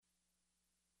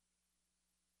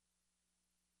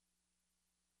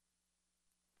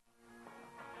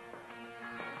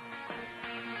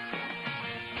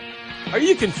Are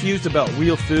you confused about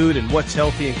real food and what's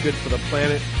healthy and good for the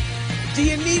planet? Do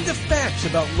you need the facts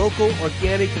about local,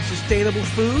 organic, and sustainable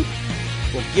food?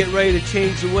 Well, get ready to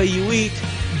change the way you eat.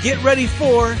 Get ready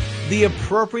for The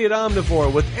Appropriate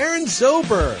Omnivore with Aaron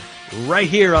Zober, right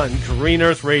here on Green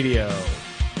Earth Radio.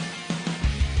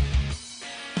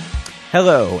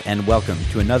 Hello, and welcome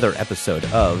to another episode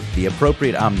of The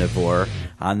Appropriate Omnivore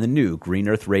on the new Green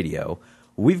Earth Radio.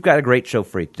 We've got a great show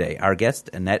for you today. Our guest,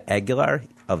 Anet Aguilar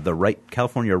of the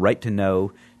California Right to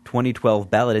Know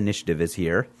 2012 Ballot Initiative is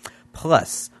here,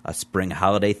 plus a spring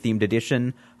holiday-themed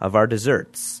edition of our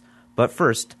desserts. But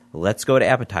first, let's go to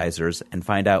appetizers and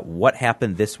find out what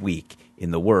happened this week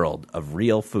in the world of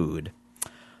real food.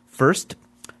 First,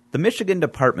 the Michigan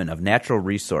Department of Natural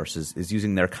Resources is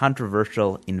using their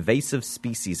controversial Invasive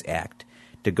Species Act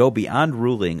to go beyond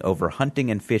ruling over hunting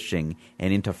and fishing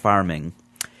and into farming.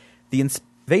 The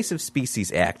Invasive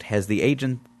Species Act has the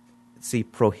agency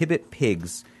prohibit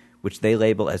pigs, which they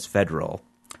label as federal.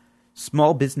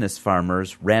 Small business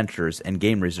farmers, ranchers, and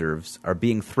game reserves are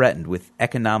being threatened with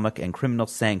economic and criminal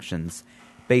sanctions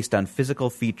based on physical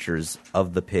features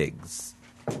of the pigs.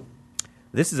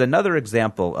 This is another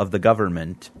example of the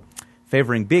government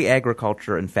favoring big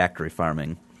agriculture and factory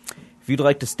farming. If you'd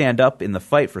like to stand up in the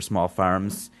fight for small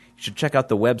farms, you should check out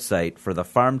the website for the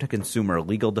Farm to Consumer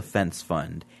Legal Defense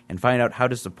Fund and find out how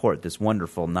to support this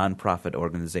wonderful nonprofit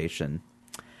organization.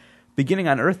 Beginning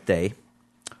on Earth Day,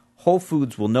 Whole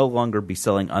Foods will no longer be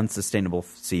selling unsustainable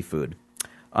seafood.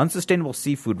 Unsustainable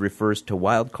seafood refers to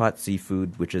wild-caught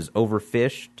seafood which is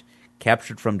overfished,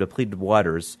 captured from depleted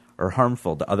waters, or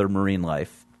harmful to other marine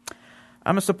life.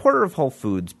 I'm a supporter of Whole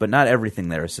Foods, but not everything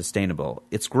there is sustainable.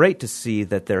 It's great to see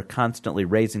that they're constantly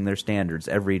raising their standards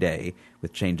every day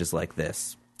with changes like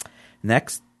this.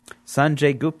 Next,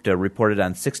 Sanjay Gupta reported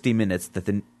on 60 Minutes that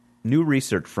the new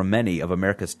research from many of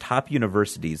America's top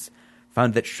universities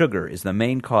found that sugar is the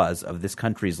main cause of this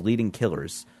country's leading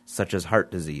killers, such as heart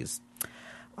disease.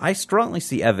 I strongly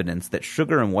see evidence that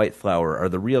sugar and white flour are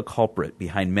the real culprit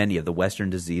behind many of the Western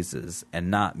diseases,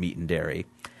 and not meat and dairy.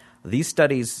 These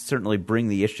studies certainly bring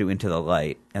the issue into the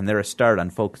light, and they're a start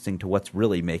on focusing to what's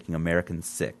really making Americans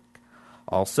sick.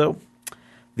 Also,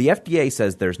 the FDA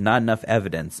says there's not enough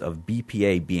evidence of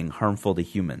BPA being harmful to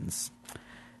humans.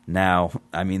 Now,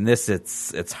 I mean,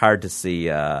 it's hard to see,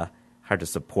 hard to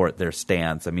support their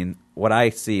stance. I mean, what I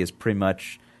see is pretty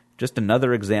much just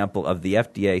another example of the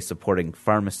FDA supporting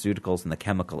pharmaceuticals and the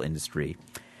chemical industry.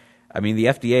 I mean, the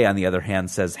FDA, on the other hand,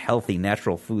 says healthy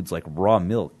natural foods like raw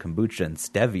milk, kombucha, and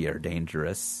stevia are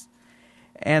dangerous.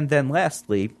 And then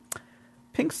lastly,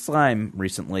 pink slime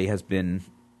recently has been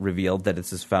revealed that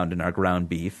this is found in our ground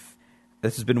beef.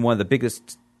 This has been one of the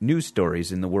biggest news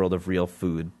stories in the world of real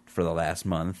food for the last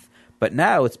month. But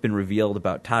now it's been revealed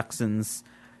about toxins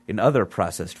in other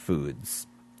processed foods.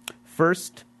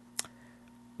 First,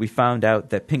 we found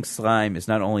out that pink slime is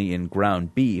not only in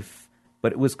ground beef,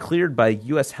 but it was cleared by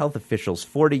U.S. health officials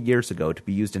 40 years ago to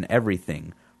be used in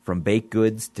everything, from baked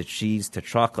goods to cheese to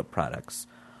chocolate products.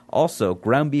 Also,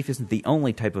 ground beef isn't the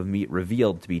only type of meat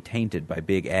revealed to be tainted by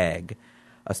big ag.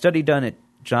 A study done at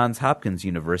Johns Hopkins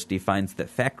University finds that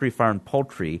factory-farmed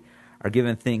poultry are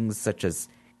given things such as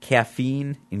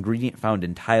caffeine, ingredient found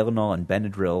in Tylenol and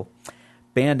Benadryl,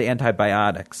 banned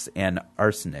antibiotics, and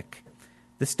arsenic.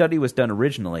 This study was done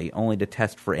originally only to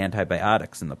test for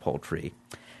antibiotics in the poultry.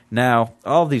 Now,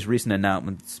 all of these recent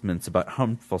announcements about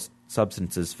harmful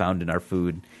substances found in our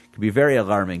food can be very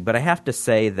alarming, but I have to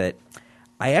say that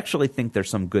I actually think there's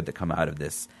some good that come out of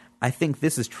this. I think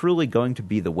this is truly going to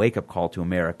be the wake-up call to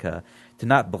America to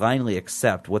not blindly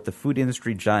accept what the food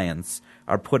industry giants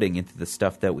are putting into the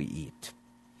stuff that we eat.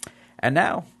 And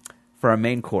now, for our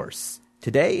main course.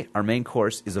 Today, our main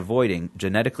course is avoiding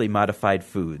genetically modified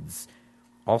foods,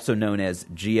 also known as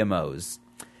GMOs.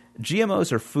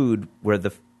 GMOs are food where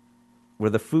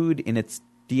the food in its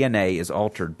DNA is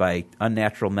altered by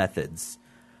unnatural methods.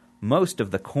 Most of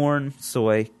the corn,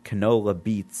 soy, canola,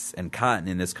 beets, and cotton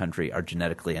in this country are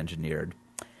genetically engineered.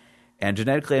 And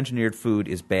genetically engineered food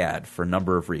is bad for a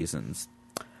number of reasons.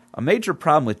 A major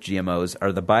problem with GMOs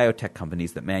are the biotech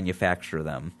companies that manufacture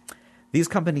them. These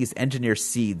companies engineer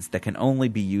seeds that can only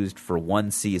be used for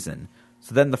one season,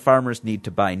 so then the farmers need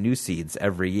to buy new seeds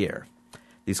every year.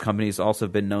 These companies also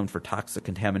have been known for toxic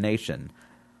contamination.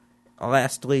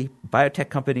 Lastly, biotech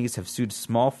companies have sued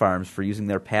small farms for using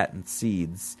their patent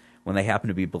seeds when they happen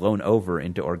to be blown over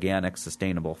into organic,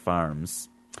 sustainable farms.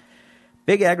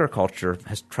 Big agriculture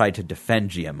has tried to defend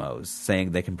GMOs,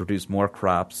 saying they can produce more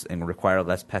crops and require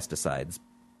less pesticides,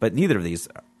 but neither of these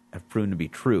have proven to be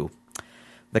true.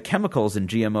 The chemicals in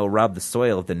GMO rob the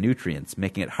soil of the nutrients,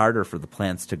 making it harder for the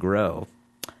plants to grow.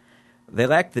 They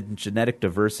lack the genetic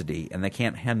diversity, and they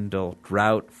can't handle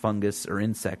drought, fungus, or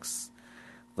insects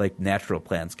like natural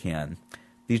plants can.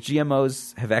 These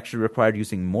GMOs have actually required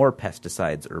using more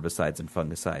pesticides, herbicides, and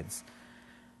fungicides.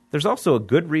 There's also a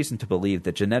good reason to believe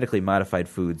that genetically modified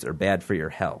foods are bad for your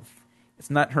health. It's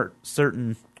not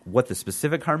certain what the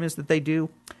specific harm is that they do,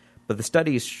 but the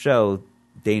studies show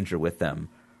danger with them.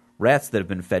 Rats that have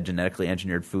been fed genetically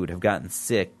engineered food have gotten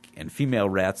sick, and female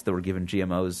rats that were given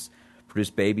GMOs produce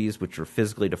babies which are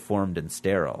physically deformed and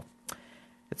sterile.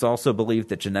 It's also believed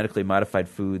that genetically modified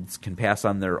foods can pass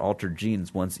on their altered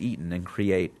genes once eaten and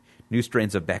create new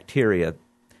strains of bacteria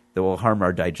that will harm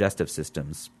our digestive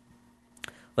systems.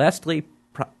 Lastly,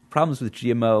 problems with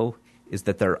GMO is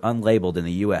that they're unlabeled in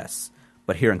the U.S.,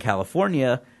 but here in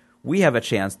California, we have a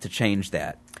chance to change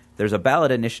that. There's a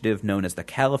ballot initiative known as the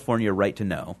California Right to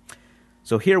Know.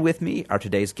 So here with me are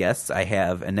today's guests. I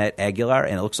have Anet Aguilar,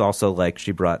 and it looks also like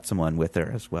she brought someone with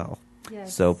her as well.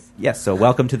 Yes. So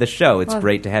welcome to the show. It's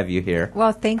great to have you here.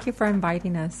 Well, thank you for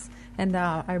inviting us. And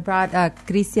I brought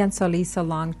Christian Solis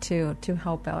along to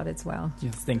help out as well.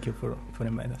 Yes, thank you for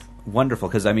inviting us. Wonderful,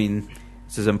 because,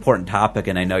 this is an important topic,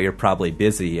 and I know you're probably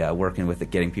busy working with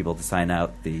it, getting people to sign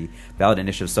out the ballot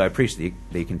initiative, so I appreciate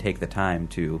that you can take the time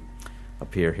to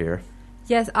appear here.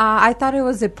 Yes, I thought it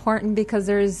was important because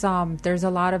there's a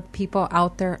lot of people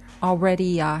out there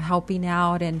already helping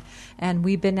out, and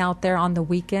we've been out there on the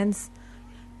weekends.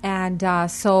 And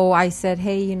so I said,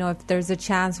 hey, if there's a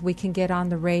chance we can get on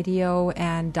the radio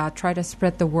and try to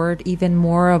spread the word even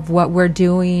more of what we're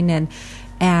doing and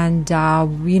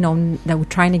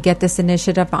trying to get this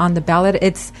initiative on the ballot.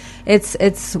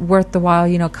 It's worth the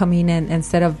while, coming in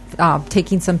instead of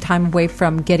taking some time away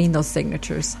from getting those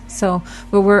signatures. So,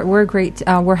 but we're great.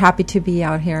 We're happy to be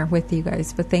out here with you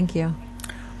guys. But thank you.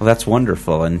 Well, that's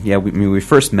wonderful. And yeah, we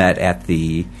first met at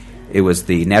the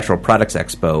Natural Products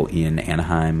Expo in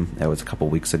Anaheim. That was a couple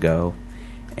weeks ago.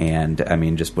 And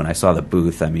just when I saw the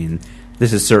booth,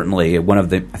 this is certainly one of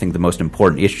the most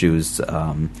important issues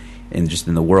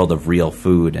in the world of real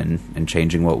food and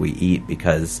changing what we eat,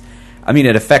 because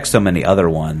it affects so many other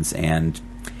ones, and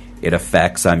it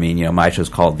affects my show's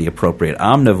called The Appropriate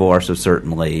Omnivore, so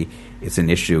certainly it's an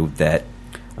issue that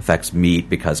affects meat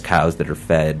because cows that are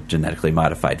fed genetically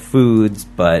modified foods,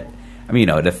 but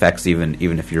it affects even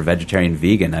if you're vegetarian,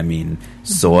 vegan.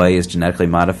 Soy is genetically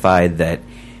modified. That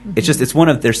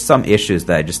there's some issues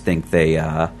that I just think they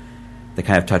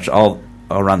kind of touch all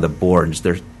around the board. And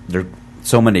just there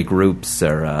so many groups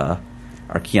are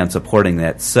key on supporting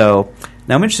that. So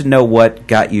now I'm interested to know what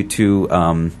got you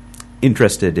to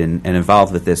interested in and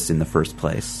involved with this in the first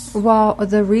place. Well,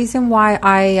 the reason why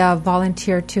I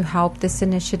volunteered to help this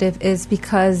initiative is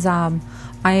because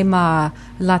I'm a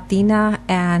Latina,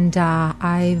 and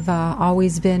I've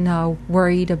always been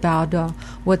worried about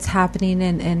what's happening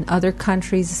in other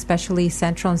countries, especially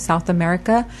Central and South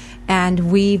America. And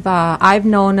I've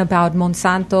known about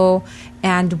Monsanto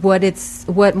and what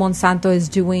Monsanto is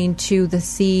doing to the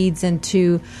seeds and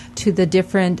to the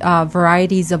different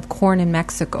varieties of corn in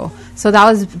Mexico. So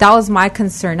that was my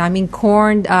concern.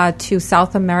 Corn to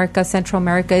South America, Central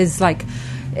America is like.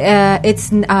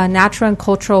 It's natural and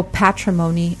cultural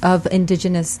patrimony of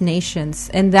indigenous nations,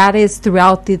 and that is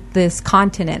throughout this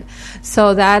continent.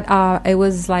 So that it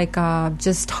was like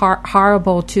just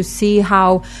horrible to see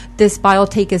how this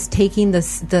biotech is taking the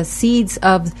seeds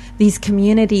of these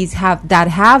communities that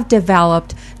have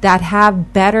developed, that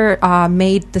have better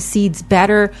made the seeds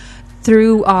better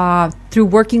through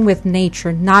working with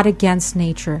nature, not against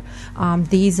nature.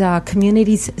 These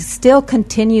communities still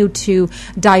continue to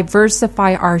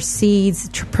diversify our seeds,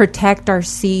 to protect our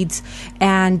seeds,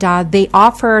 and they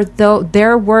offer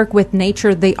their work with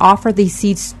nature. They offer these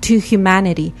seeds to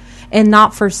humanity and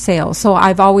not for sale. So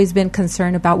I've always been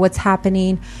concerned about what's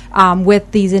happening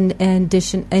with these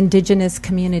indigenous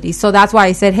communities. So that's why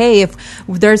I said, hey, if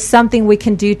there's something we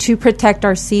can do to protect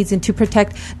our seeds and to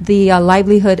protect the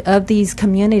livelihood of these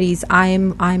communities,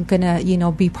 I'm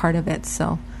gonna be part of it.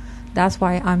 So that's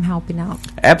why I'm helping out.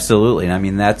 Absolutely,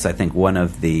 and that's I think one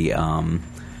of the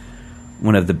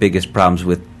biggest problems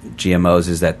with GMOs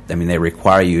is that they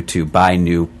require you to buy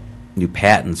new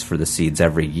patents for the seeds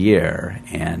every year,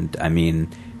 and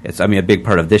it's a big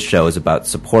part of this show is about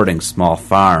supporting small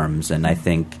farms, and I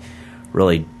think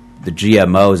really the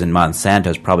GMOs and Monsanto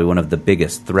is probably one of the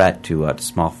biggest threat to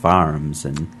small farms.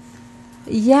 And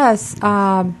yes,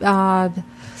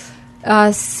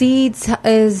 Seeds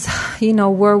is,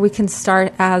 where we can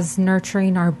start as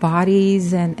nurturing our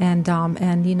bodies and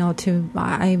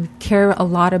I care a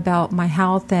lot about my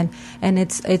health and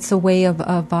it's a way of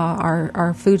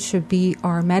our food should be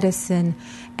our medicine,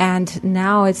 and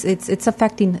now it's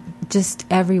affecting just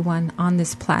everyone on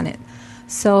this planet.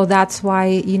 So that's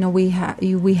why we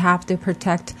have to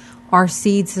protect our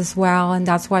seeds as well, and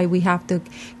that's why we have to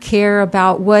care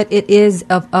about what it is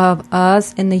of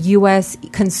us in the U.S.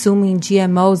 consuming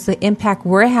GMOs, the impact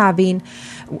we're having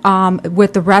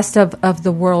with the rest of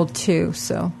the world too.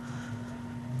 So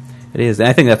it is, and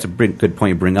I think that's a good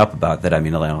point you bring up about that. I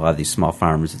mean, a lot of these small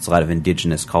farms, it's a lot of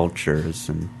indigenous cultures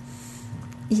and.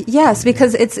 Yes,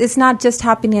 because it's not just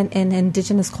happening in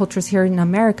indigenous cultures here in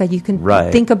America. You can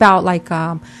think about like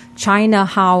China,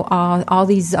 how all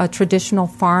these traditional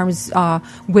farms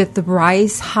with the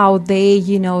rice, how they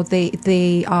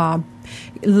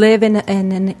live in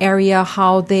an area,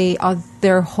 how they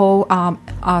their whole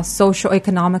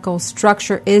socio-economical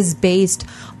structure is based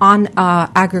on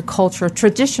agriculture,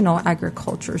 traditional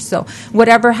agriculture. So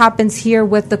whatever happens here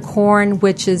with the corn,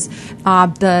 which is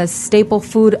the staple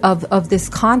food of this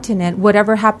continent,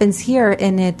 whatever happens here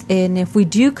in it, and if we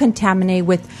do contaminate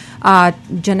with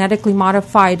genetically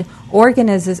modified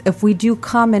organisms, if we do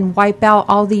come and wipe out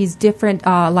all these different,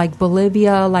 like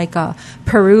Bolivia, like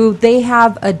Peru, they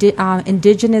have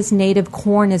indigenous native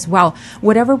corn as well.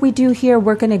 Whatever we do here,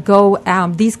 we're going to go,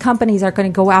 these companies are going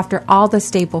to go after all the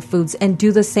staple foods and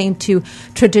do the same to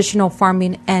traditional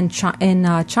farming in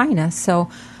China. So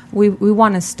we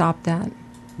want to stop that.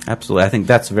 Absolutely. I think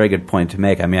that's a very good point to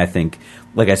make. I mean, I think,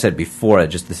 like I said before,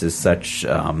 this is such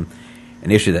an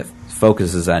issue that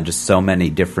focuses on just so many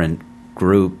different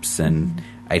groups, and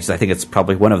I think it's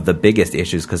probably one of the biggest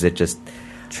issues because it just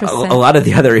a lot of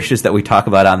the other issues that we talk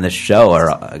about on this show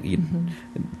are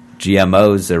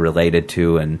GMOs are related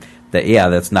to, and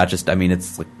that's not just, I mean,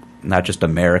 it's like not just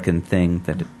American thing,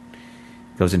 that it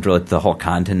goes into the whole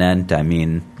continent. I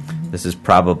mean, this is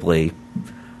probably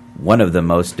one of the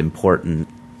most important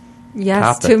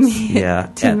topics. To me,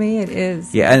 to me it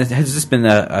is. Yeah, and has this been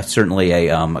certainly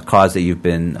a cause that you've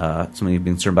been something you've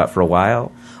been concerned about for a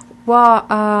while?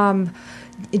 Well,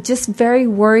 just very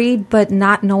worried, but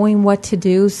not knowing what to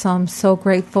do. So I'm so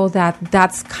grateful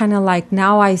that's kind of like,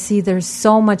 now I see there's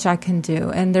so much I can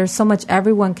do, and there's so much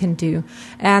everyone can do.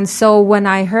 And so when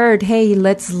I heard, hey,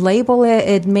 let's label it,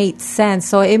 it made sense.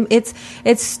 So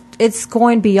it's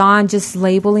going beyond just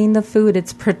labeling the food.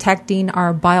 It's protecting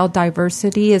our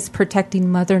biodiversity. It's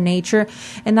protecting Mother Nature.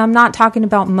 And I'm not talking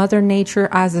about Mother Nature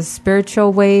as a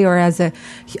spiritual way or as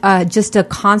just a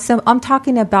concept. I'm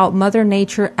talking about Mother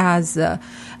Nature as an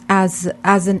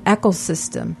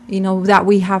ecosystem, that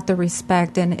we have to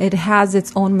respect. And it has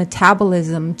its own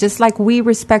metabolism. Just like we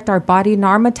respect our body and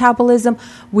our metabolism,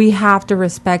 we have to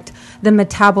respect the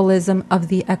metabolism of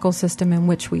the ecosystem in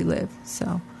which we live.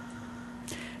 So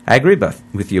I agree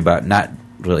with you about not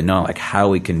really knowing like how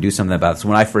we can do something about this.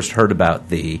 When I first heard about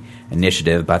the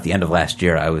initiative about the end of last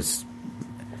year, I was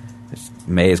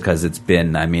amazed because it's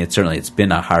been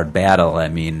a hard battle. I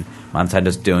mean,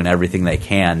 Monsanto's doing everything they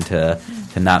can to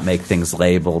not make things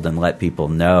labeled and let people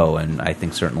know. And I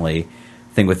think certainly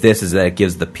the thing with this is that it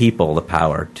gives the people the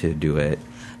power to do it.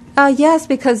 Yes,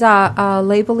 because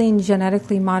labeling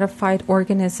genetically modified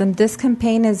organism, this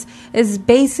campaign is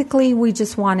basically, we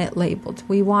just want it labeled.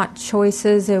 We want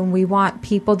choices, and we want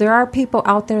people. There are people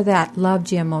out there that love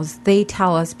GMOs. They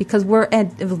tell us, because we're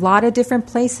at a lot of different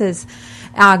places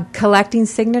collecting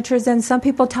signatures, and some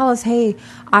people tell us, hey,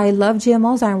 I love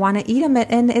GMOs, I want to eat them,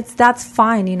 and that's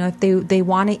fine, if they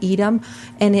want to eat them,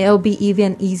 and it'll be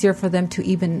even easier for them to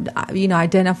even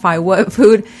identify what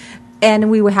food.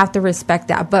 And we would have to respect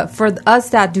that. But for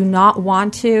us that do not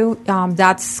want to,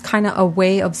 that's kind of a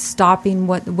way of stopping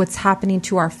what's happening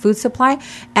to our food supply.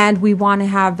 And we want to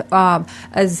have,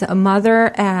 as a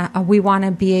mother, we want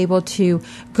to be able to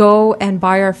go and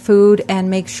buy our food and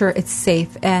make sure it's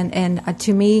safe. And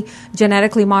to me,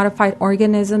 genetically modified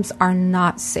organisms are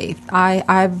not safe.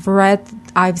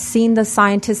 I've seen the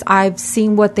scientists, I've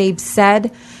seen what they've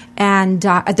said. And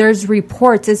there's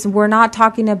reports. We're not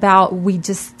talking about we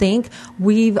just think.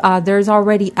 There's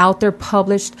already out there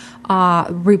published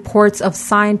reports of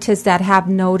scientists that have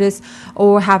noticed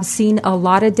or have seen a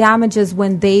lot of damages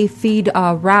when they feed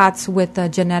rats with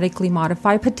genetically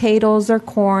modified potatoes or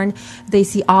corn. They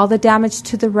see all the damage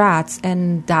to the rats,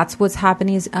 and that's what's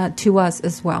happening to us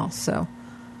as well. So,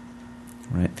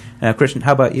 right. Christian,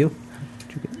 how about you?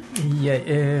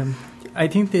 Yeah. I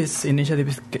think this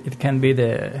initiative it can be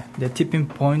the tipping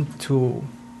point to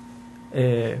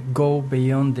go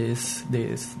beyond this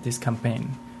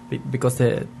campaign. because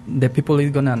the people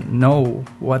is gonna know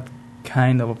what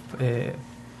kind of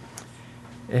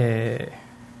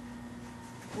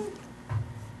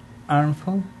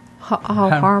harmful. How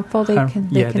harmful they can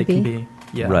be.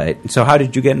 Yeah. Right. So how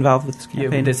did you get involved with this Yeah,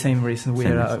 campaign? for the same reason.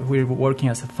 We're working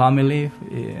as a family,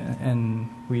 and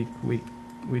we're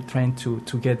trying to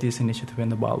get this initiative in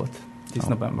the ballot this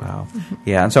November. Wow.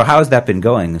 Yeah. And so how has that been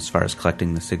going as far as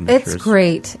collecting the signatures? It's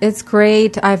great. It's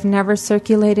great. I've never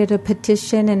circulated a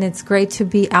petition, and it's great to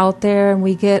be out there, and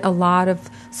we get a lot of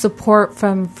support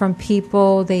from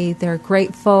people. They're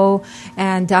grateful,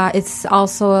 and it's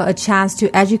also a chance to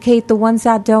educate the ones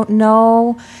that don't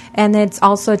know, and it's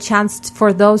also a chance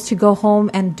for those to go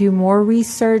home and do more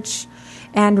research.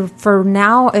 And for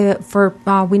now,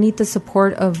 we need the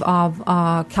support of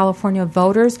California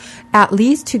voters, at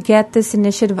least to get this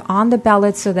initiative on the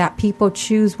ballot so that people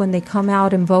choose when they come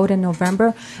out and vote in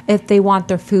November if they want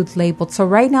their food labeled. So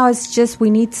right now, it's just we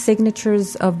need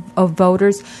signatures of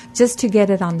voters just to get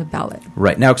it on the ballot.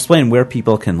 Right. Now explain where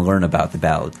people can learn about the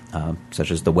ballot, such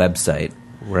as the website.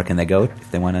 Where can they go if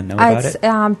they want to know about it?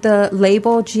 The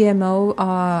label GMO,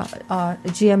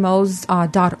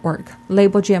 GMOs.org.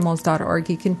 LabelGMOs.org.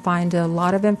 You can find a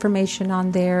lot of information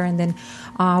on there, and then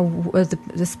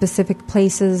the specific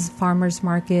places, farmers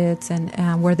markets,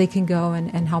 and where they can go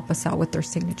and help us out with their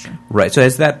signature. Right. So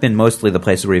has that been mostly the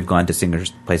places where you've gone to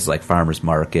places like farmers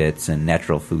markets and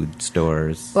natural food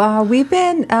stores? We've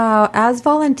been, as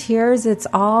volunteers, it's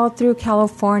all through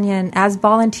California. And as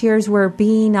volunteers, we're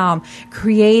being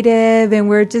creative, and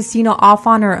we're just, off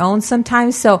on our own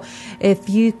sometimes. So if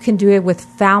you can do it with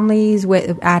families,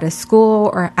 at a school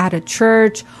or at a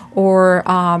church or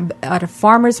at a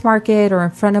farmer's market or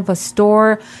in front of a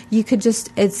store, you could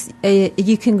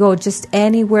you can go just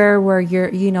anywhere where you're,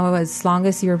 as long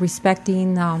as you're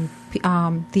respecting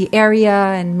the area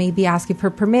and maybe asking for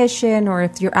permission, or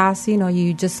if you're asked,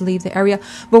 you just leave the area.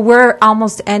 But we're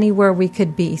almost anywhere we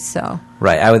could be, so.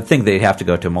 Right. I would think they'd have to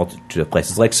go to a multitude of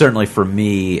places. Like certainly for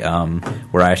me,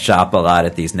 where I shop a lot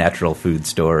at these natural food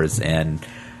stores, and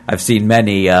I've seen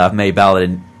many ballot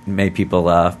and many people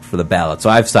for the ballot. So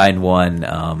I've signed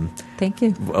one. Thank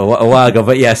you. A while ago,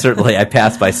 but yeah, certainly I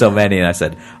passed by so many, and I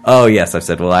said, "Oh yes," I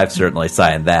said, "Well, I've certainly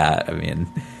signed that." I mean,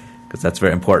 because that's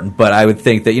very important. But I would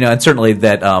think that and certainly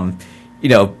that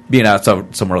being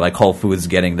out somewhere like Whole Foods,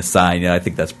 getting the sign, I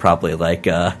think that's probably like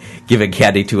giving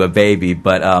candy to a baby.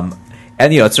 But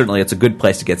and certainly it's a good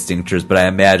place to get signatures. But I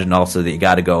imagine also that you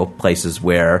got to go places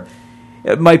where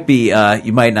it might be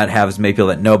you might not have as many people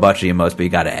that know about GMOs, but you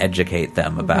got to educate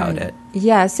them about it.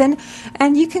 Yes, and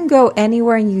you can go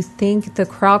anywhere, and you think the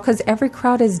crowd, because every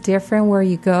crowd is different where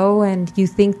you go, and you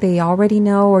think they already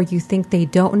know, or you think they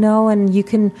don't know, and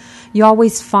you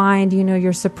always find,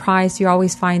 you're surprised. You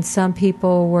always find some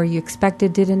people where you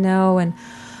expected didn't know, and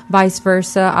vice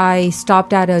versa. I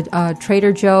stopped at a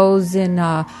Trader Joe's in,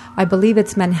 I believe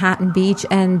it's Manhattan Beach,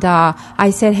 and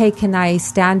I said, hey, can I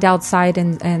stand outside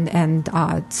and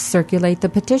circulate the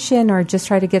petition or just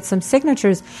try to get some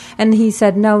signatures? And he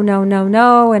said, no.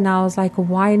 And I was like,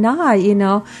 why not,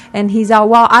 And he's out,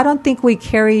 well, I don't think we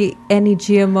carry any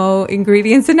GMO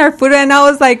ingredients in our food. And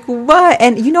I was like, what?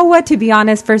 And you know what, to be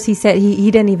honest, first he said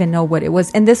he didn't even know what it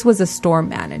was. And this was a store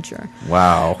manager.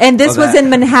 Wow. And this was in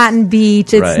Manhattan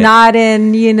Beach. It's not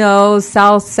in,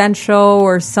 South Central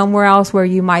or somewhere else where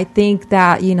you might think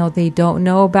that, they don't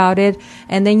know about it.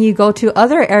 And then you go to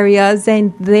other areas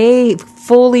and they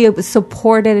fully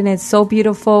support it, and it's so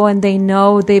beautiful, and they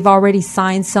know they've already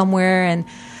signed somewhere,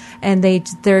 and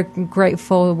they're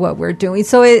grateful what we're doing.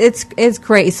 So it's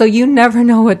great. So you never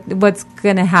know what's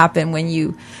going to happen when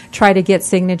you try to get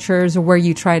signatures or where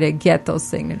you try to get those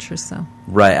signatures. So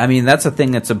right. I mean, that's a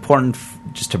thing that's important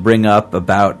just to bring up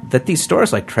about that these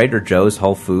stores like Trader Joe's,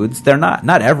 Whole Foods, they're not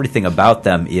everything about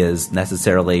them is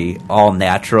necessarily all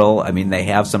natural. I mean, they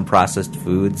have some processed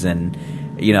foods, and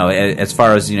as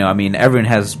far as I mean, everyone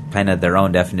has kind of their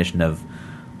own definition of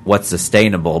what's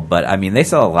sustainable, but I mean, they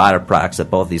sell a lot of products at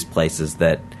both these places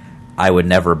that I would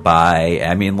never buy.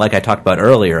 I mean, like I talked about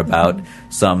earlier about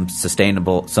some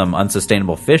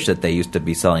unsustainable fish that they used to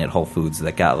be selling at Whole Foods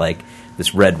that got like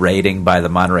this red rating by the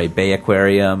Monterey Bay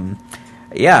Aquarium.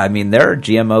 Yeah, I mean, there are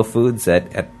GMO foods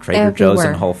at Trader Joe's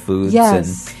and Whole Foods,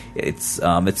 yes.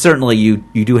 And it's certainly you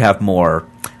do have more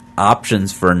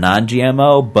options for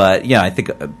non-GMO, but I think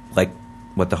like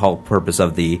what the whole purpose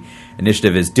of the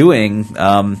initiative is doing,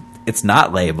 it's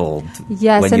not labeled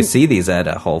when you see these at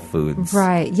Whole Foods.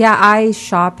 Right. Yeah, I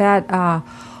shop at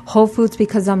Whole Foods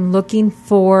because I'm looking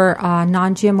for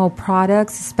non-GMO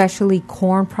products, especially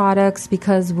corn products,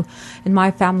 because in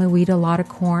my family we eat a lot of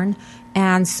corn.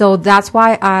 And so that's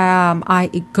why I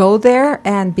go there,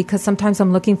 and because sometimes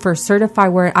I'm looking for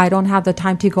certified where I don't have the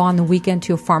time to go on the weekend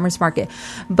to a farmer's market.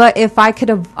 But if I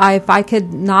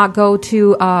could not go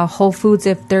to Whole Foods,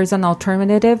 if there's an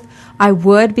alternative, I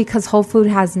would, because Whole Food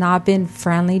has not been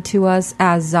friendly to us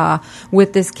as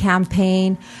with this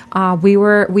campaign.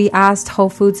 We asked Whole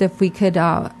Foods if we could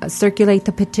circulate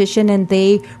the petition, and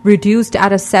they reduced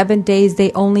out of 7 days.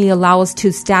 They only allow us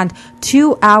to stand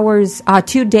 2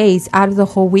 days out of the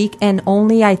whole week, and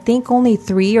I think only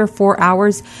 3 or 4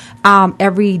 hours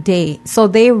every day. So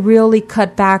they really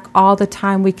cut back all the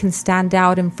time we can stand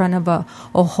out in front of a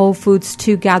Whole Foods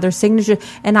to gather signatures.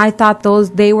 And I thought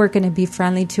they were going to be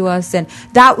friendly to us, and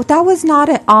that was not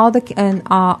at all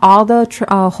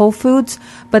the Whole Foods,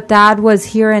 but that was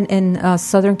here in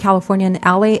Southern California, in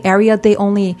LA area. They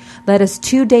only let us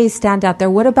 2 days stand out there.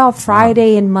 What about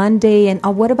Friday and Monday, and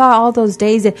what about all those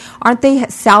days? And aren't they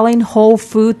selling whole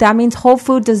food? That means whole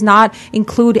food does not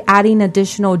include adding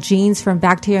additional genes from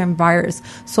bacteria and virus.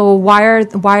 So why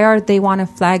are they want to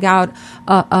flag out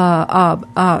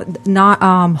not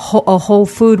a whole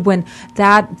food when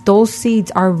those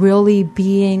seeds are really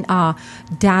being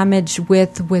damaged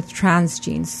with trans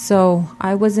genes? So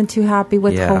I wasn't too happy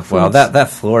with Whole Foods. Well, that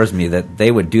floors me that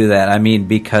they would do that. I mean,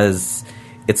 because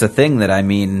it's a thing that, I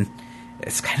mean,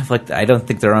 it's kind of like, I don't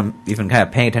think they're even kind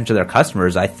of paying attention to their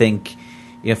customers. I think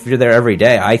if you're there every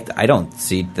day, I don't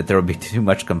see that there would be too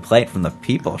much complaint from the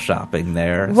people shopping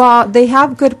there. Well, they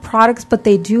have good products, but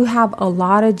they do have a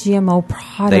lot of GMO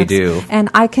products. They do.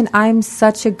 And I'm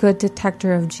such a good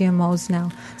detector of GMOs now.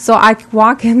 So I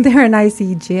walk in there and I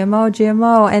see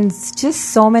GMO, and it's just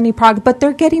so many products. But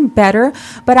they're getting better.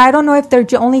 But I don't know if they're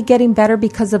only getting better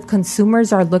because of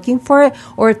consumers are looking for it,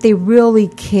 or if they really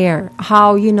care.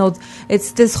 How,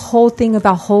 it's this whole thing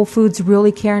about Whole Foods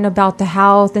really caring about the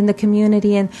health and the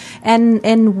community. And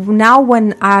now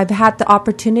when I've had the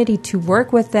opportunity to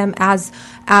work with them as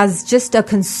just a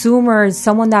consumer,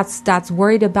 someone that's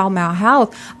worried about my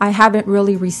health, I haven't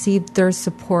really received their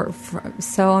support.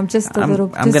 So I'm just a little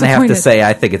disappointed. I'm going to have to say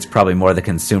I think it's probably more the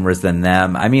consumers than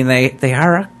them. I mean, they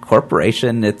are a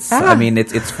corporation. I mean,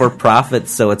 it's for profit,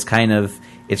 so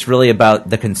it's really about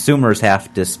the consumers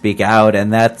have to speak out,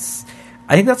 and I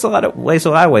think that's a lot of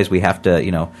ways we have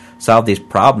to, solve these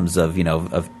problems of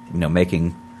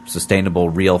making sustainable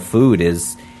real food.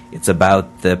 It's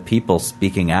about the people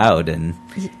speaking out, and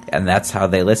that's how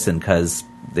they listen, because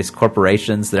these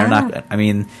corporations, they're not, I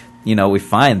mean, we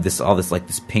find this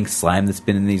pink slime that's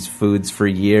been in these foods for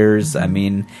years. I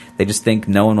mean, they just think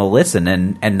no one will listen,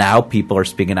 and now people are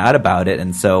speaking out about it.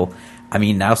 And so, I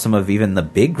mean, now some of even the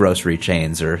big grocery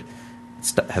chains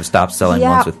have stopped selling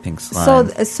ones with pink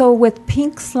slime. So with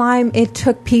pink slime, it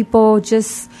took people,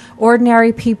 just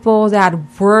ordinary people that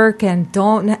work and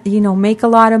don't, make a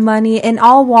lot of money, in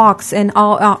all walks and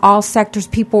all sectors,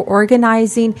 people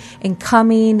organizing and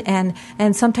coming, and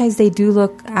sometimes they do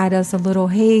look at us a little,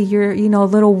 hey, you're, a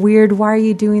little weird. Why are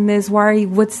you doing this?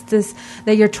 What's this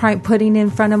that you're putting in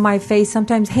front of my face?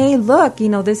 Sometimes, hey, look,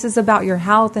 this is about your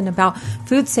health and about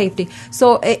food safety.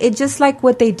 So it just like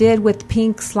what they did with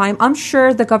pink slime. I'm sure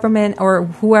the government or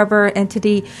whoever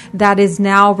entity that is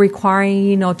now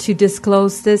requiring, to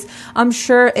disclose this, I'm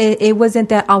sure it wasn't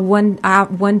that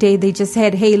one day they just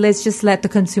said, hey, let's just let the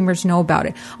consumers know about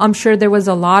it. I'm sure there was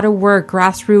a lot of work,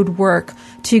 grassroots work,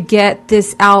 to get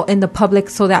this out in the public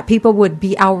so that people would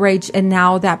be outraged, and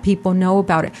now that people know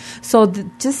about it. So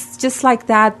just like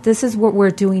that, this is what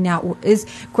we're doing now, is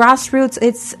grassroots.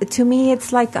 To me,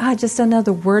 it's like just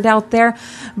another word out there.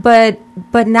 But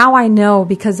now I know,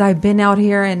 because I've been out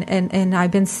here and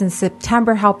I've been since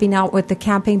September helping out with the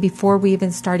campaign before we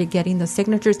even started getting the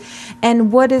signatures.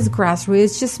 And what is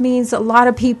grassroots? It just means a lot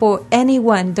of people,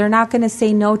 anyone, they're not going to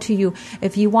say no to you.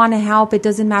 If you want to help, it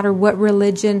doesn't matter what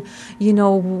religion,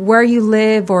 where you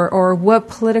live or what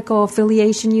political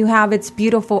affiliation you have. It's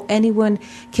beautiful. Anyone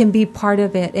can be part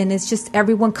of it. And it's just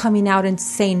everyone coming out and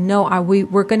saying, no,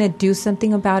 we're going to do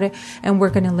something about it, and we're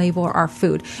going to label our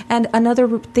food. And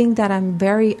another thing that I'm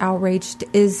very outraged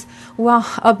is,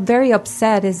 very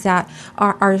upset, is that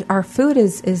our food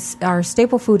is our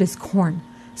staple food is corn.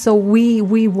 So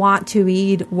we want to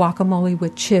eat guacamole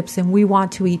with chips, and we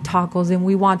want to eat tacos, and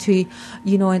we want to eat,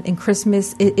 in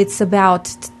Christmas, it's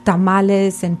about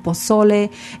tamales and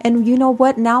pozole. And you know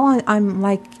what? Now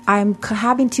I'm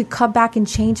having to cut back and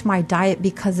change my diet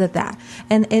because of that.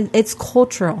 And it's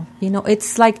cultural.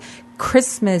 It's like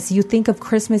Christmas. You think of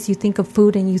Christmas, you think of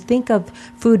food, and you think of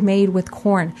food made with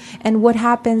corn. And what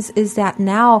happens is that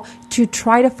now, to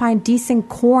try to find decent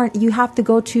corn, you have to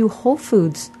go to Whole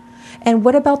Foods. And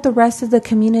what about the rest of the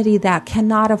community that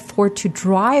cannot afford to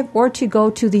drive or to go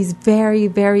to these very,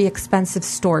 very expensive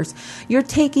stores? You're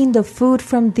taking the food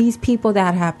from these people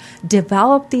that have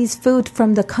developed these food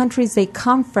from the countries they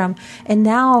come from, and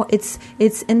now it's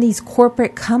in these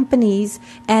corporate companies,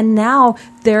 and now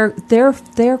their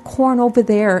corn over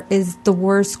there is the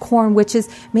worst corn, which is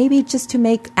maybe just to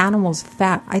make animals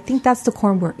fat. I think that's the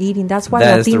corn we're eating. That's why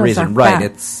that is the Latinos reason, are right? fat.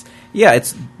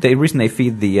 It's the reason they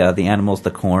feed the animals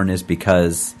the corn is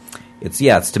because it's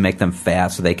to make them fat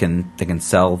so they can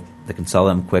sell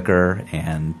them quicker,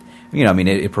 and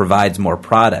it provides more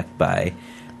product by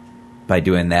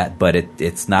doing that, but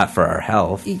it's not for our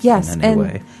health. Yes, in any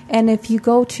way. And if you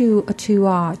go to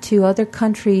other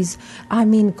countries, I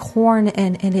mean, corn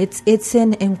and it's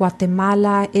in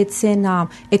Guatemala, it's in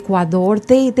Ecuador.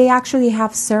 They actually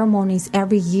have ceremonies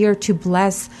every year to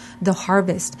bless the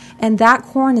harvest, and that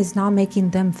corn is not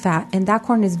making them fat. And that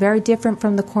corn is very different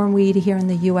from the corn we eat here in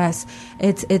the U.S.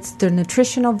 It's the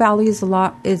nutritional value is a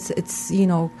lot. It's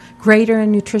greater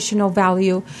in nutritional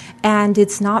value, and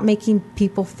it's not making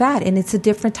people fat. And it's a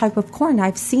different type of corn.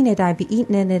 I've seen it. I've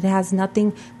eaten it. It has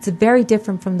nothing. It's very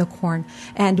different from the corn.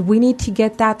 And we need to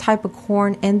get that type of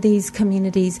corn in these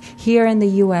communities here in the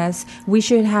U.S. We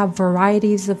should have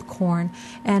varieties of corn,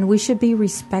 and we should be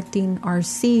respecting our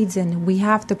seeds, and we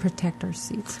have to protect our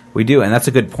seeds. We do, and that's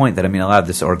a good point. That a lot of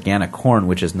this organic corn,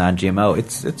 which is non-GMO,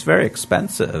 it's very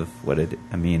expensive.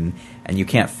 And you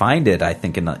can't find it. I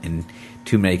think in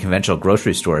too many conventional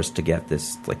grocery stores to get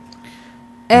this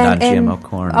non-GMO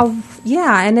corn.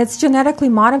 And it's genetically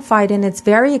modified, and it's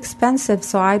very expensive.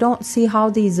 So I don't see how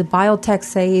these biotechs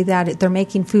say that they're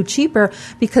making food cheaper,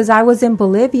 because I was in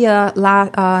Bolivia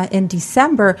in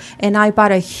December, and I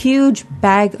bought a huge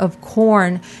bag of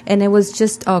corn, and it was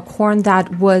just corn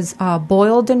that was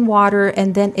boiled in water,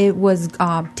 and then it was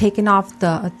taken off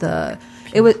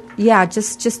it was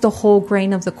just the whole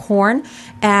grain of the corn,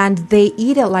 and they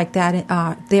eat it like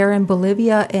that there in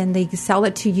Bolivia, and they sell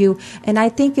it to you. And I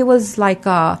think it was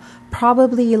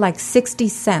probably 60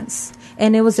 cents.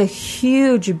 And it was a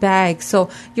huge bag. So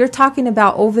you're talking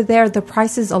about over there, the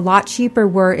price is a lot cheaper,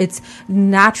 where it's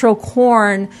natural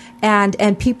corn,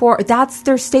 and people that's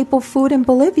their staple food in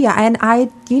Bolivia. And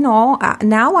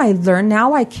now I learn,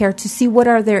 now I care to see what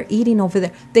are they eating over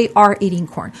there. They are eating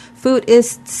corn. Food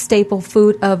is staple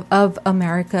food of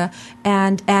America,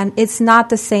 and it's not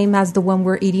the same as the one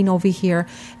we're eating over here.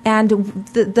 And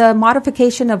the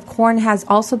modification of corn has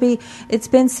also it's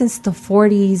been since the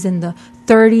 40s and the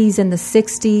 30s and the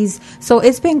 60s. So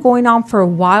it's been going on for a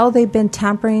while. They've been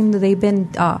tampering. They've been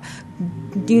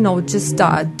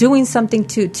doing something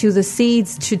to the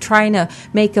seeds to trying to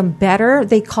make them better.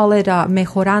 They call it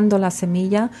mejorando la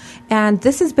semilla. And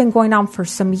this has been going on for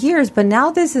some years, but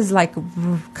now this is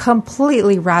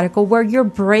completely radical, where you're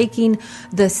breaking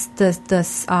the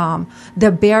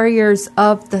barriers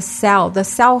of the cell. The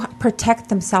cell protect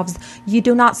themselves. You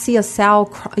do not see a cell,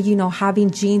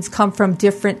 having genes come from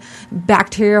different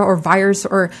bacteria or virus,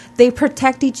 or they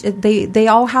protect they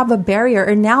all have a barrier.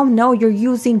 And now, no, you're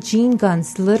using gene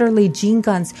guns, literally gene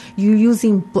guns. You're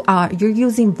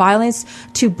using violence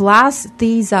to blast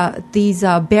these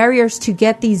barriers to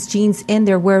get these genes in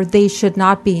there where they should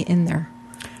not be in there.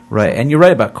 Right, and you're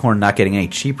right about corn not getting any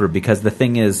cheaper, because the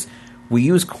thing is, we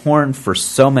use corn for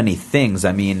so many things.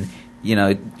 You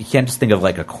can't just think of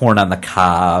a corn on the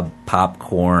cob,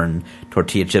 popcorn,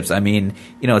 tortilla chips.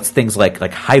 It's things like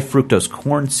high fructose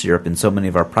corn syrup in so many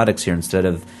of our products here instead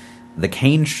of the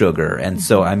cane sugar. And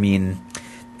so,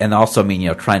 and also,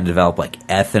 trying to develop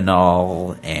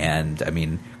ethanol and,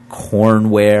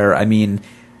 cornware.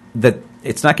 That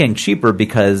it's not getting cheaper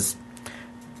because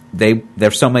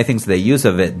there's so many things they use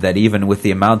of it that even with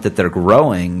the amount that they're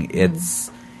growing,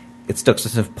 it's still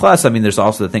expensive. Plus, there's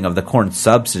also the thing of the corn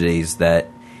subsidies that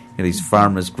these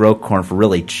farmers grow corn for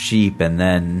really cheap and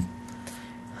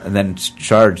then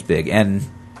charge big. And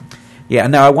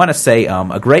now I want to say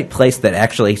a great place that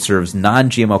actually serves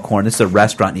non-GMO corn, this is a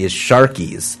restaurant, is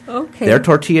Sharky's. Okay. Their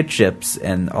tortilla chips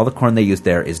and all the corn they use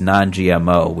there is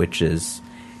non-GMO, which is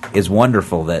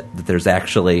wonderful that there's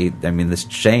actually, this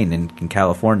chain in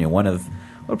California, one of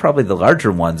probably the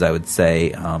larger ones, I would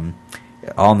say,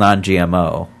 all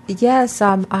non-GMO. Yes,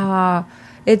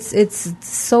 it's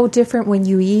so different when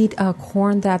you eat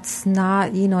corn that's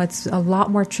not, it's a lot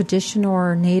more traditional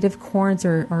or native corns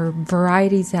or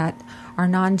varieties that are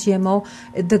non-GMO,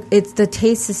 the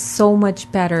taste is so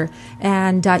much better,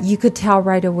 and you could tell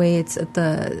right away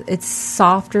it's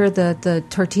softer. The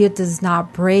tortilla does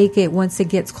not break it once it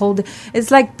gets cold.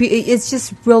 It's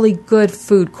just really good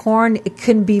food. Corn, it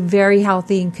can be very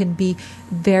healthy and can be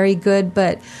very good,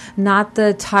 but not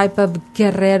the type of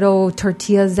Guerrero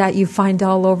tortillas that you find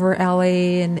all over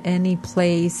LA and any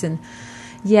place. And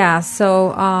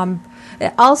so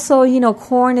also,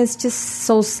 corn is just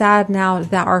so sad now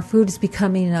that our food is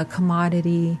becoming a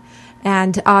commodity,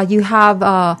 and you have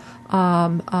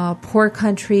poor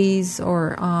countries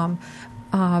or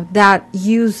that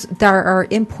are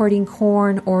importing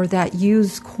corn or that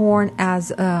use corn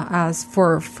as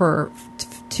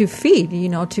to feed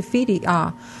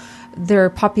their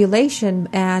population,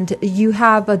 and you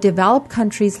have developed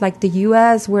countries like the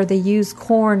U.S. where they use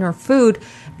corn or food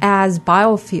as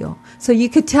biofuel. So you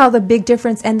could tell the big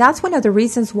difference, and that's one of the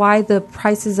reasons why the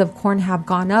prices of corn have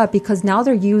gone up, because now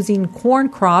they're using corn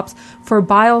crops for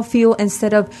biofuel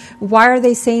instead of, why are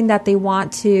they saying that they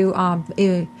want to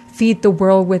feed the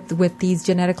world with these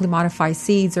genetically modified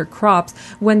seeds or crops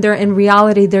when in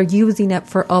reality they're using it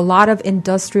for a lot of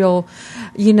industrial,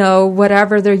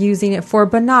 whatever they're using it for,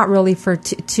 but not really for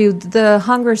to the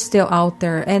hunger's still out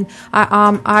there. And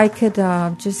I could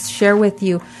just share with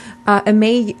you a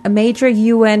major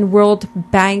UN World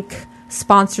Bank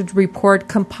sponsored report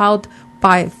compiled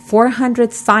by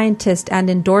 400 scientists and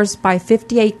endorsed by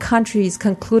 58 countries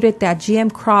concluded that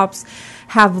GM crops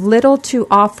have little to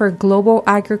offer global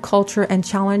agriculture and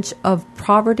challenge of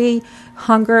poverty,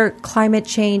 hunger, climate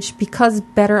change, because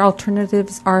better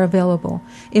alternatives are available.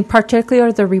 In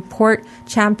particular, the report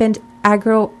championed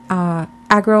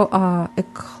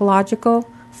agroecological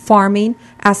farming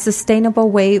as sustainable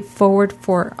way forward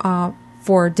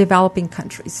for developing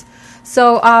countries.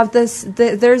 So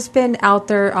there's been out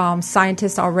there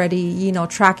scientists already,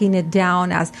 tracking it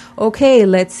down as, okay,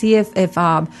 let's see if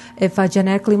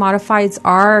genetically modifieds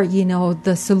are,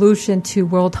 the solution to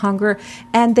world hunger.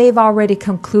 And they've already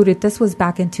concluded, this was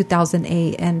back in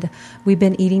 2008, and we've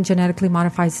been eating genetically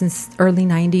modified since early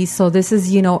 90s. So this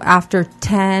is, after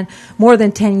more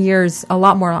than 10 years, a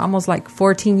lot more, almost like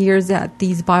 14 years that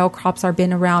these biocrops are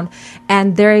been around.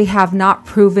 And they have not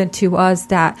proven to us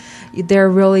that they're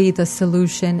really the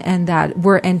solution and that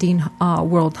we're ending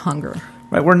world hunger.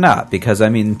 Right, we're not, because,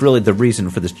 really the reason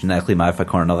for this genetically modified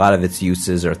corn, a lot of its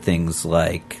uses are things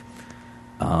like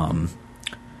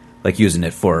using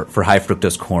it for high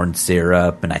fructose corn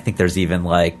syrup, and I think there's even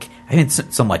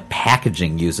some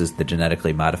packaging uses the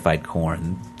genetically modified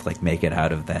corn, make it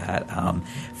out of that.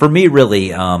 For me,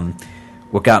 really,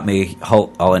 what got me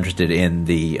all interested in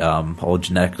the whole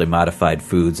genetically modified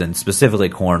foods, and specifically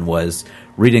corn, was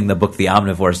reading the book The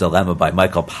Omnivore's Dilemma by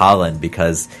Michael Pollan,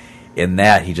 because in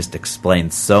that he just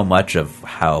explains so much of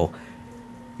how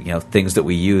things that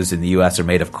we use in the U.S. are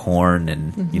made of corn,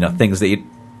 and things that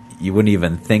you wouldn't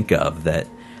even think of. That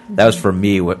was, for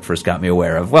me, what first got me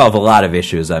aware of a lot of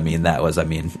issues.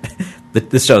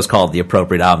 This show is called The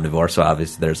Appropriate Omnivore, so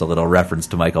obviously there's a little reference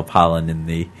to Michael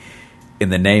Pollan in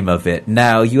the name of it.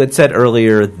 Now, you had said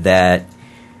earlier that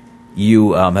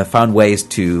you have found ways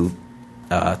to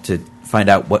find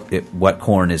out what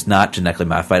corn is not genetically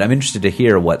modified. I'm interested to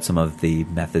hear what some of the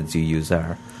methods you use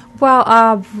are.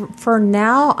 Well, for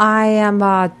now, I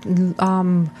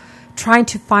am trying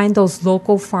to find those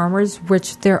local farmers,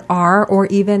 which there are, or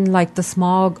even like the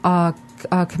small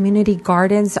community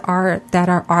gardens that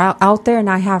are out there, and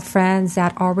I have friends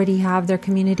that already have their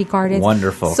community gardens.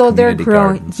 Wonderful. So they're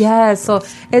growing. Gardens. Yeah, so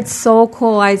it's so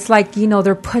cool. It's like,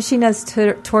 they're pushing us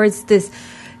towards this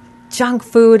junk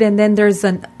food, and then there's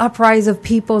an uprise of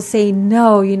people saying,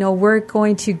 no, we're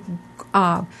going to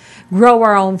grow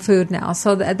our own food now.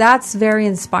 So that's very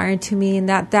inspiring to me, and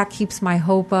that keeps my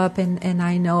hope up, and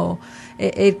I know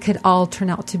it could all turn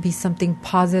out to be something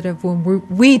positive when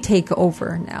we take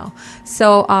over now.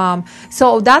 So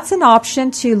that's an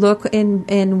option to look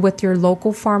in with your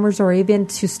local farmers, or even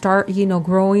to start,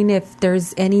 growing if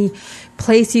there's any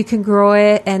place you can grow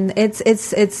it. And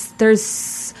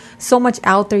there's so much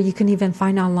out there you can even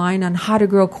find online on how to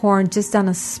grow corn just on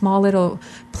a small little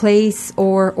place,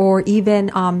 or even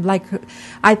I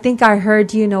think I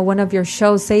heard one of your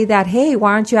shows say that, hey,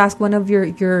 why don't you ask one of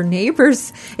your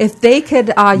neighbors if they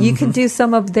could you can do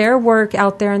some of their work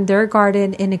out there in their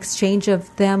garden in exchange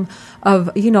of them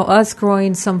us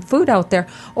growing some food out there.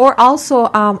 Or also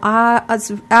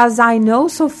as I know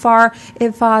so far,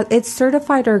 if it's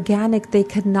certified organic, they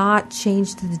could not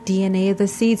change the DNA of the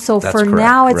seed. So That's for correct,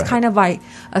 now it's right. kind of like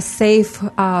a safe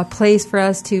place for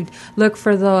us to look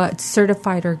for the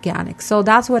certified organic. So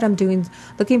that's what I'm doing,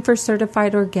 looking for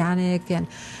certified organic.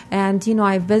 And you know,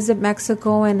 I visit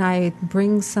Mexico and I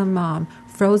bring some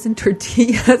frozen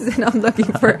tortillas and I'm looking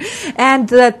for. And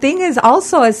the thing is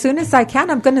also, as soon as I can,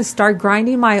 I'm going to start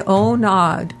grinding my own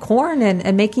corn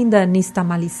and making the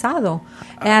nixtamalizado.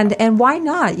 And why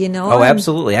not, you know? Oh,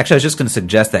 absolutely. Actually, I was just going to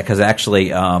suggest that because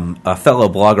actually a fellow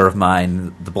blogger of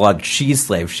mine, the blog Cheese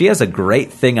Slave, she has a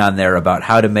great thing on there about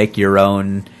how to make your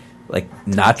own like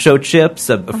nacho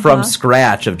chips from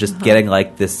scratch of just getting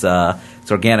like this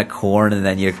it's organic corn and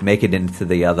then you make it into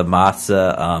the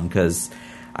masa because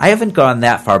I haven't gone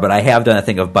that far, but I have done a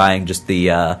thing of buying just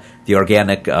the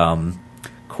organic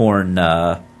corn,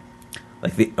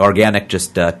 like the organic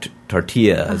just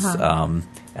tortillas,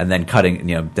 and then cutting,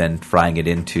 you know, then frying it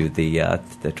into the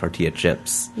tortilla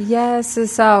chips. Yes,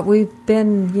 we've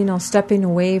been, you know, stepping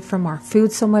away from our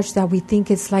food so much that we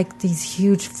think it's like these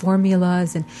huge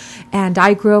formulas, and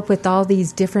I grew up with all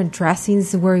these different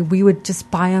dressings where we would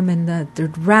just buy them in the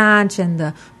ranch and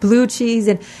the blue cheese,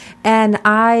 and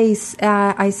I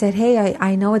said, hey,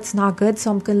 I know it's not good, so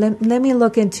I'm gonna let me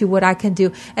look into what I can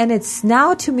do, and it's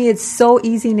now to me it's so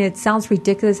easy, and it sounds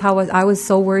ridiculous how I was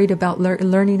so worried about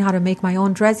learning how to make my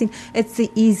own dressing. It's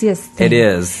the easiest thing. It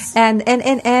is. And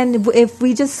if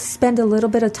we just spend a little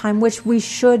bit of time, which we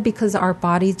should because our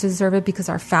bodies deserve it, because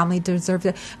our family deserves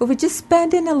it, if we just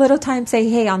spend in a little time, say,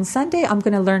 hey, on Sunday, I'm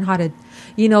going to learn how to,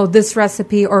 you know, this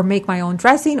recipe or make my own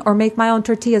dressing or make my own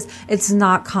tortillas. It's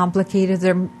not complicated.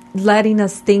 They're letting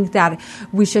us think that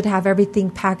we should have everything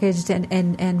packaged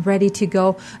and ready to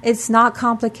go. It's not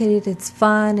complicated. It's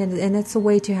fun, and it's a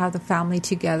way to have the family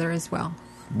together as well.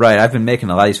 Right, I've been making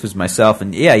a lot of these foods myself,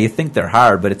 and yeah, you think they're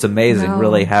hard, but it's amazing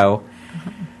really how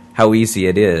easy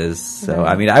it is. So,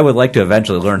 I mean, I would like to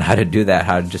eventually learn how to do that,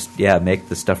 how to just, make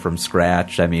the stuff from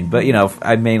scratch. I mean, but, you know,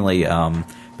 I mainly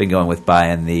been going with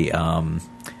buying the,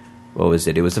 what was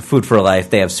it? It was the Food for Life.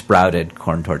 They have sprouted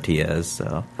corn tortillas,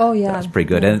 so that's pretty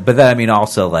good. Yeah. But then, I mean,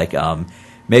 also, like,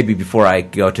 maybe before I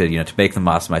go to, you know, to make the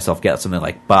masa myself, get something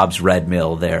like Bob's Red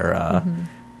Mill, their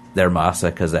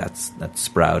masa, because that's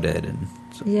sprouted and...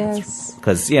 Yes.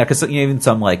 Because even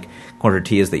some like corn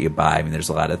tortillas that you buy, I mean, there's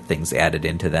a lot of things added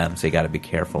into them, so you got to be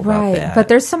careful about that. But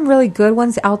there's some really good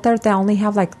ones out there that only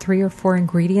have like 3 or 4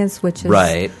 ingredients, which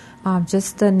is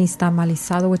just the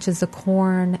nixtamalizado, which is the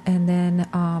corn, and then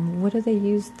what do they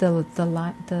use?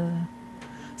 The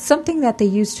something that they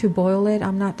use to boil it.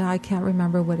 I can't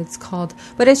remember what it's called,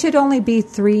 but it should only be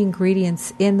 3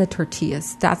 ingredients in the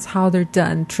tortillas. That's how they're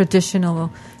done.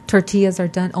 Traditional tortillas are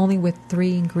done only with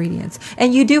 3 ingredients,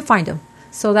 and you do find them.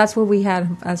 So that's what we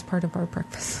had as part of our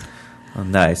breakfast. Oh,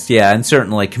 nice. Yeah, and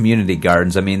certainly community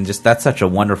gardens. I mean, just that's such a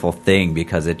wonderful thing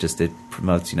because it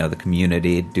promotes, you know, the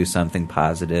community, do something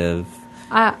positive.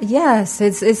 Yes,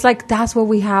 it's like that's what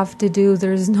we have to do.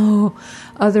 There's no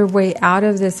other way out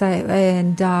of this.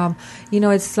 You know,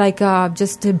 it's like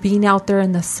just being out there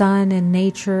in the sun and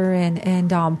nature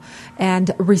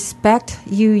and respect.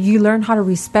 You learn how to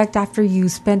respect after you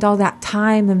spend all that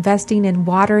time investing in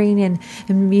watering and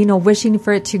you know, wishing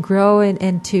for it to grow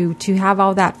and to have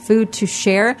all that food to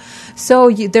share. So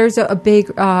there's a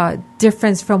big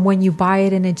difference from when you buy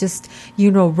it and it just,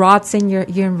 you know, rots in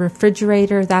your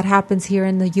refrigerator. That happens here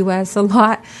in the U.S. a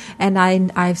lot, and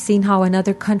I've seen how in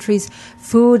other countries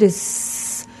food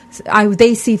is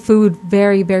they see food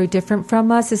very, very different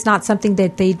from us. It's not something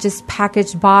that they just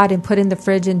packaged, bought, and put in the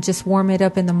fridge and just warm it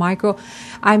up in the micro.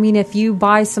 I mean, if you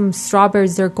buy some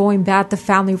strawberries, they're going bad. The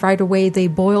family right away, they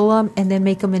boil them and then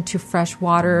make them into fresh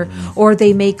water, or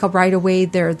they make right away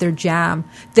their jam.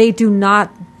 They do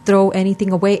not throw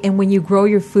anything away, and when you grow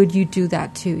your food, you do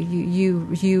that too.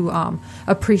 You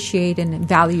appreciate and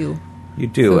value. You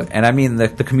do, food. And I mean the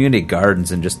community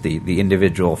gardens and just the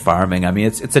individual farming. I mean,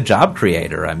 it's a job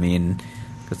creator. I mean,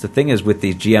 because the thing is with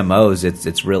these GMOs,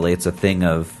 it's a thing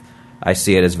of. I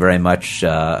see it as very much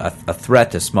a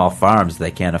threat to small farms.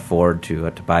 They can't afford to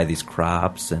buy these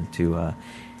crops and to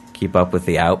keep up with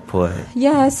the output.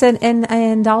 Yes,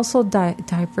 and also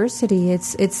diversity.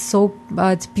 It's so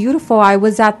it's beautiful. I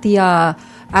was at the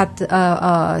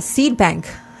seed bank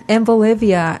in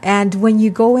Bolivia, and when you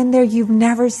go in there, you've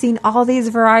never seen all these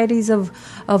varieties of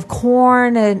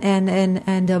corn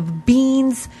and of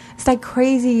beans. It's like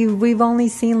crazy. We've only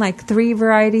seen like 3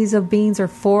 varieties of beans or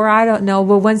 4. I don't know.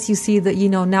 But once you see that, you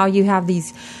know, now you have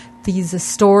these these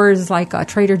stores like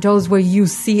Trader Joe's where you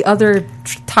see other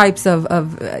types of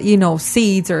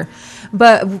seeds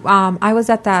but I was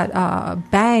at that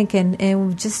bank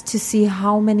and just to see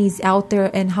how many's out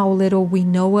there and how little we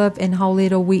know of and how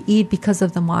little we eat because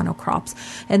of the monocrops.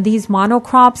 And these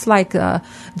monocrops, like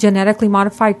genetically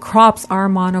modified crops, are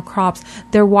monocrops.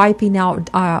 They're wiping out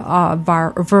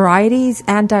varieties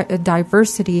and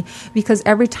diversity, because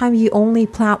every time you only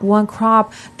plant one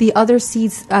crop, the other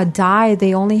seeds die.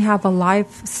 They only have a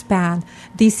lifespan.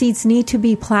 These seeds need to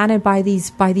be planted by these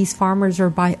farmers or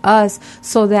by us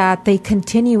so that they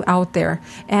continue out there.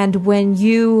 And when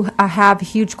you have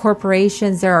huge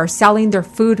corporations that are selling their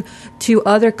food to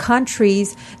other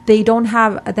countries, they don't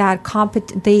have that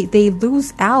they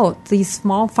lose out. These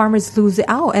small farmers lose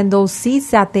out, and those seeds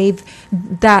that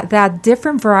that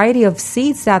different variety of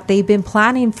seeds that they've been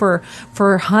planting for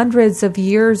hundreds of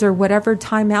years or whatever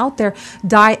time out there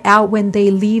die out when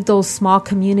they leave those small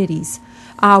communities.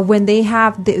 When they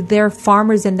have their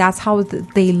farmers, and that's how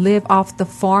they live off the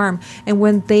farm. And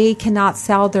when they cannot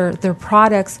sell their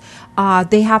products,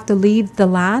 they have to leave the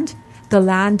land. The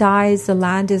land dies, the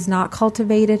land is not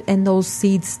cultivated, and those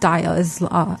seeds die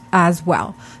as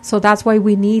well. So that's why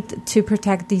we need to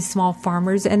protect these small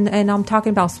farmers. And I'm talking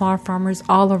about small farmers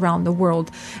all around the world.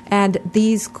 And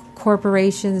these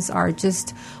corporations are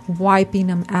just wiping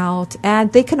them out.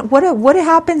 And they can. What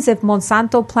happens if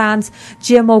Monsanto plants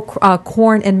GMO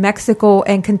corn in Mexico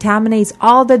and contaminates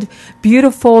all the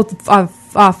beautiful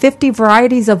 50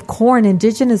 varieties of corn,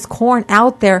 indigenous corn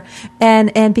out there,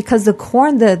 and because the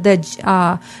corn,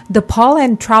 the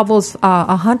pollen travels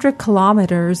 100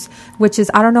 kilometers, which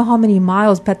is I don't know how many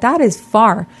miles, but that is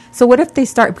far. So what if they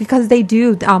start, because they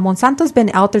do, Monsanto's been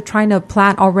out there trying to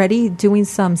plant already, doing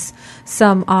some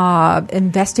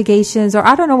investigations, or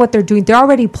I don't know what they're doing. They're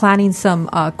already planting some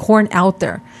corn out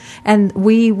there. And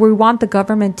we want the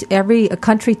government, every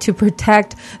country, to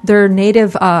protect their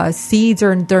native seeds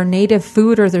or their native food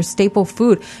or their staple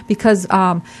food, because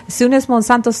as soon as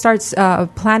Monsanto starts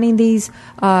planting these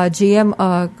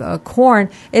GM corn,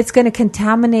 it's going to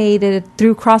contaminate it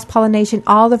through cross-pollination,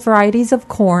 all the varieties of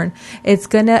corn. It's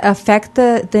going to affect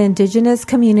the indigenous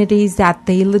communities that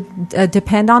they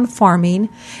depend on farming,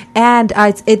 and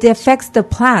it affects the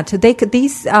plant.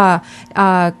 These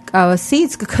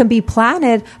seeds can be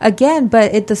planted again,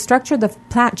 but the structure of the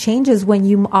plant changes when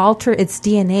you alter its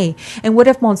DNA. And what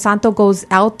if Monsanto goes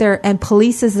out there and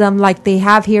polices them like they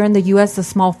have here in the U.S., the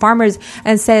small farmers,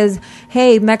 and says,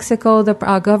 hey, Mexico, the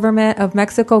government of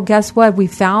Mexico, guess what? We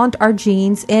found our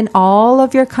genes in all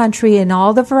of your country and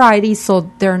all the varieties,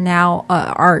 so they're now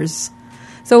ours.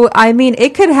 So, I mean,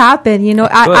 it could happen,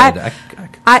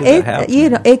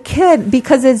 it could,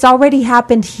 because it's already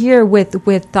happened here with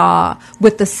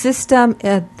the system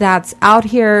that's out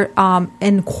here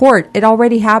in court. It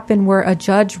already happened where a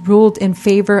judge ruled in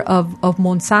favor of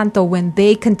Monsanto when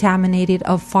they contaminated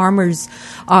a farmer's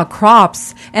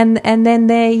crops, and then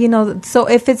they, so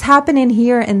if it's happening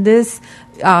here in this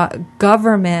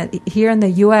government here in the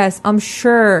U.S., I'm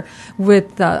sure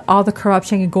with all the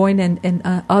corruption going in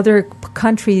other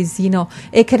countries,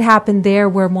 it could happen there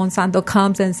where Monsanto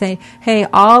comes and say, hey,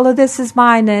 all of this is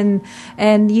mine,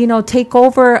 and take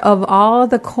over of all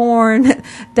the corn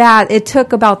that it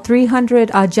took about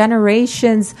 300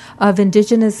 generations of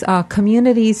indigenous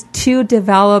communities to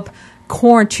develop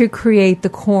corn, to create the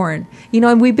corn.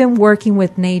 And we've been working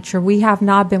with nature. We have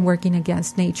not been working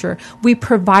against nature. We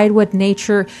provide what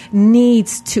nature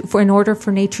needs in order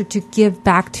for nature to give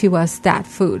back to us that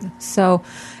food. So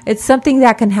it's something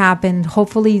that can happen.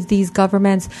 Hopefully these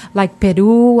governments like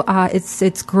Peru,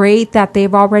 it's great that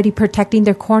they've already protecting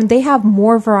their corn. They have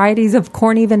more varieties of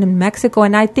corn even in Mexico.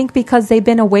 And I think because they've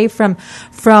been away from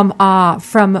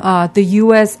the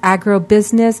U.S.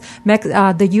 agribusiness,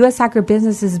 the U.S.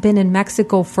 agribusiness has been in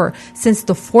Mexico since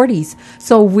the 40s.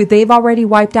 So they've already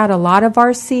wiped out a lot of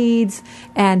our seeds,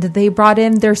 and they brought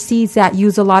in their seeds that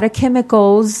use a lot of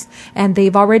chemicals, and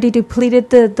they've already depleted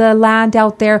the land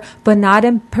out there, but not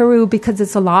in Peru because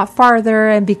it's a lot farther,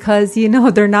 and because,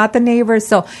 they're not the neighbors.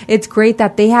 So it's great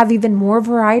that they have even more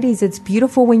varieties. It's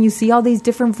beautiful when you see all these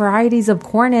different varieties of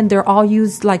corn, and they're all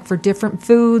used like for different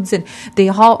foods, and they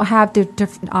all have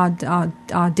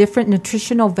different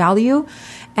nutritional value.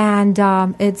 And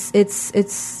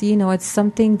it's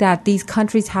something that these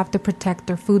countries have to protect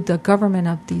their food. The government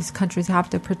of these countries have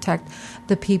to protect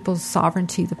the people's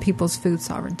sovereignty, the people's food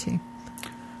sovereignty.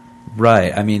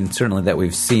 Right. I mean, certainly that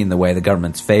we've seen the way the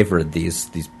government's favored these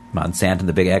Monsanto and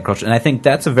the big agriculture, and I think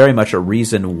that's very much a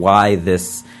reason why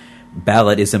this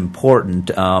ballot is important.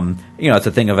 It's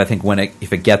a thing of, I think,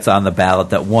 if it gets on the ballot,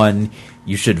 that one,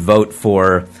 you should vote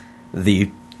for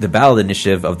the the ballot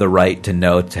initiative of the right to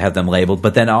know to have them labeled,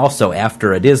 but then also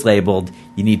after it is labeled,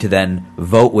 you need to then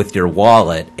vote with your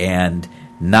wallet and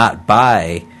not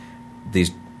buy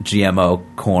these GMO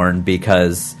corn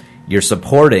because you're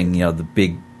supporting, the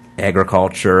big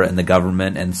agriculture and the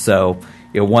government, and so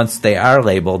once they are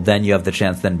labeled, then you have the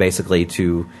chance then basically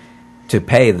to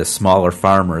pay the smaller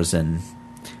farmers and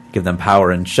give them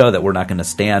power and show that we're not going to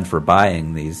stand for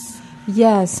buying these.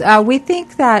 Yes, we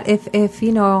think that if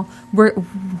we're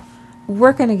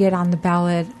going to get on the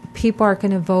ballot, people are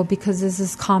going to vote because this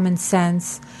is common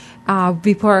sense.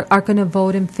 People are going to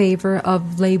vote in favor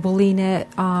of labeling it,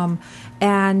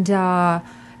 and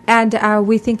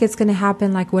we think it's going to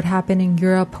happen like what happened in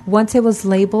Europe. Once it was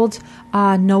labeled,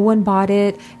 no one bought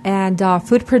it, and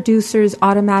food producers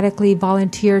automatically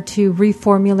volunteered to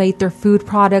reformulate their food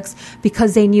products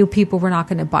because they knew people were not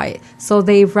going to buy it. So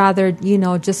they'd rather,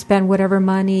 just spend whatever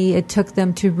money it took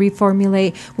them to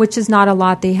reformulate, which is not a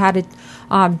lot. They had to,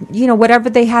 whatever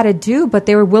they had to do, but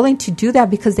they were willing to do that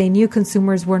because they knew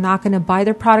consumers were not going to buy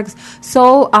their products.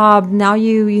 So now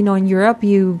in Europe,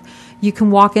 you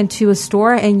can walk into a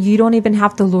store and you don't even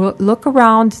have to look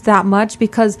around that much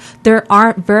because there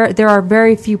are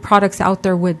very few products out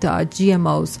there with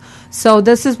GMOs. So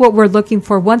this is what we're looking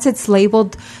for. Once it's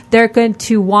labeled, they're going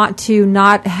to want to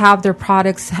not have their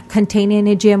products contain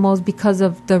any GMOs because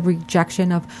of the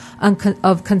rejection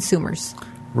of consumers.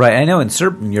 Right. I know in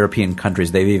certain European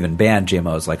countries they've even banned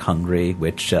GMOs, like Hungary,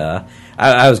 which I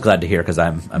was glad to hear because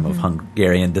I'm of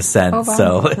Hungarian descent, oh, wow.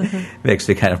 So it makes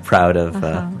me kind of proud of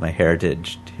my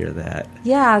heritage to hear that.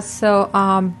 Yeah. So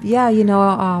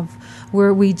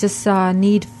we just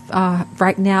need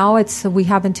right now. We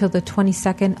have until the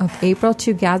 22nd of April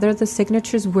to gather the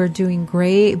signatures. We're doing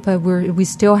great, but we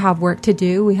still have work to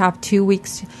do. We have 2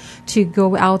 weeks to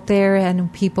go out there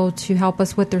and people to help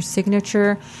us with their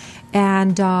signature.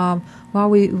 And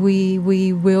we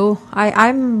will.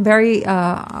 I'm very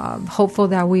hopeful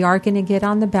that we are going to get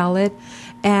on the ballot,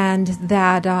 and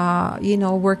that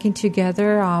working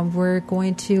together, we're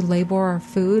going to label our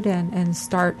food and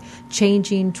start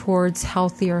changing towards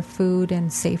healthier food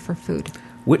and safer food.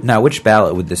 Now, which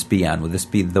ballot would this be on? Would this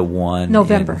be the one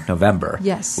November? In November,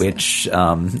 yes. Which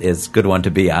is a good one to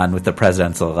be on with the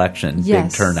presidential election.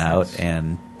 Yes. Big turnout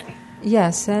and.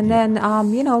 Yes, and then,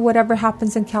 whatever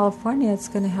happens in California, it's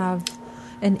going to have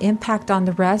an impact on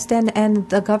the rest. And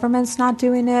the government's not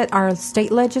doing it, our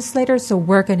state legislators, so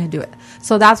we're going to do it.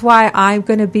 So that's why I'm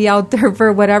going to be out there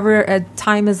for whatever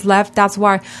time is left. That's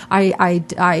why I've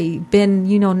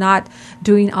been, not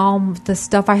doing all the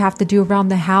stuff I have to do around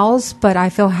the house. But I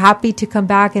feel happy to come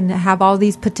back and have all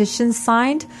these petitions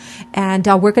signed. And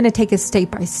we're going to take it state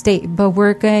by state. But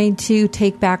we're going to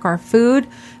take back our food,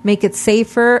 make it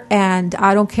safer, and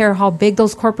I don't care how big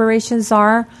those corporations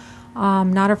are.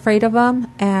 I'm not afraid of them,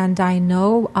 and I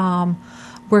know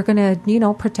we're going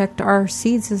to, protect our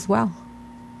seeds as well.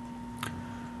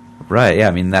 Right, yeah,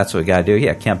 I mean, that's what we got to do.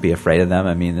 Yeah, can't be afraid of them.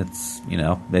 I mean, it's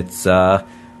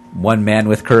one man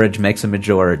with courage makes a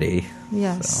majority.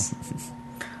 Yes. So,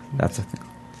 that's a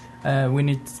thing. We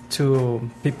need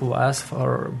people ask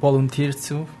for volunteers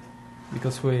too,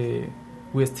 because we're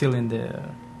still in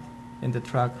the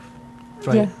track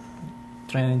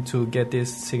trying to get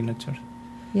this signature.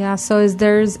 Yeah, so is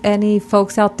there's any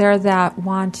folks out there that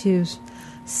want to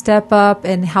step up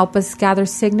and help us gather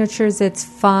signatures? It's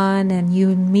fun, and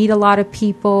you meet a lot of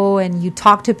people, and you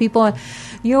talk to people. And,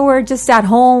 we're just at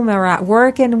home or at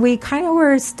work, and we kind of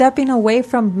were stepping away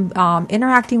from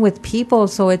interacting with people.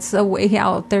 So it's a way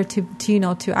out there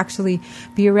to actually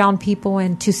be around people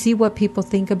and to see what people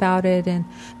think about it and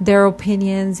their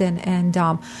opinions, and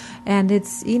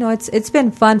it's it's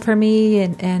been fun for me,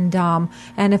 and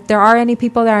if there are any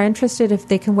people that are interested, if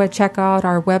they can check out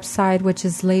our website, which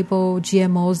is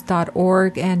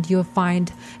labelgmos.org, and you'll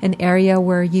find an area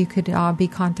where you could be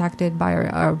contacted by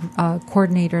a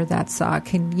coordinator that's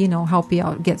can help you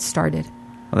out get started.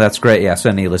 Well, that's great. Yeah, so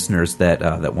any listeners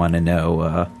that want to know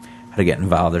how to get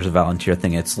involved, there's a volunteer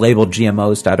thing. It's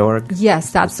labelgmos.org.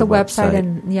 Yes, that's the website,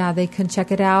 and they can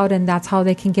check it out, and that's how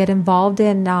they can get involved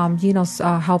and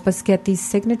help us get these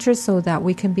signatures so that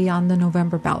we can be on the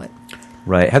November ballot.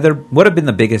 Right. Heather, what have been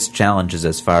the biggest challenges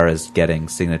as far as getting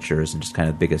signatures and just kind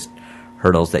of the biggest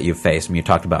hurdles that you've faced? I mean, you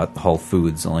talked about Whole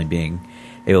Foods only being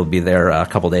able to be there a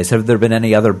couple of days. Have there been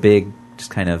any other big just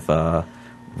kind of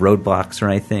roadblocks or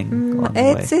anything along the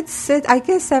way? I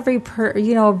guess every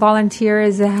volunteer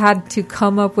has had to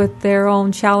come up with their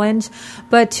own challenge,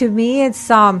 but to me it's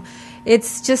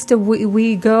just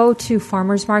we go to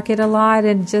farmers market a lot,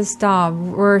 and just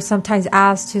we're sometimes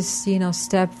asked to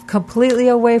step completely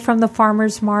away from the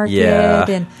farmers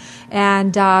market,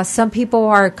 And some people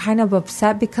are kind of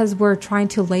upset because we're trying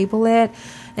to label it.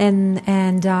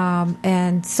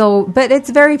 And so, but it's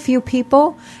very few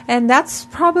people, and that's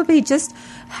probably just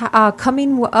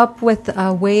coming up with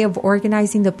a way of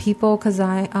organizing the people, because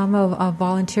I'm a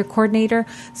volunteer coordinator.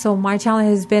 So my challenge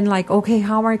has been like, okay,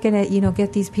 how am I going to,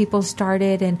 get these people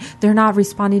started? And they're not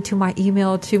responding to my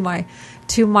email, to my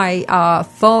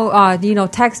phone,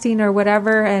 texting or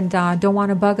whatever, and don't want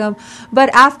to bug them. But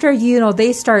after,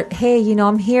 they start, hey,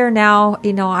 I'm here now,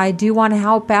 I do want to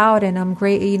help out, and I'm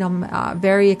great, I'm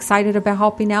very excited about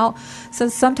helping out. So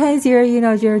sometimes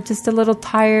you're just a little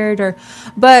tired,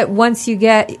 but once you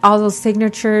get all those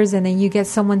signatures, and then you get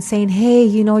someone saying, hey,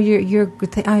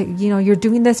 you're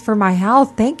doing this for my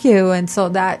health, thank you. And so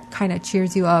that kind of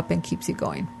cheers you up and keeps you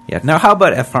going. Yeah. Now, how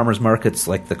about at farmers markets,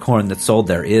 like the corn that's sold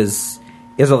there, is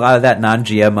a lot of that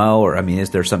non-GMO, or is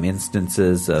there some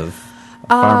instances of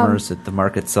farmers at the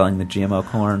market selling the GMO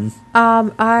corn?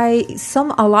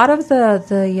 A lot of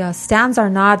the stands are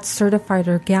not certified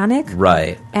organic,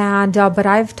 right? And but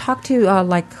I've talked to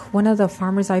like one of the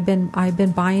farmers I've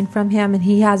been buying from him, and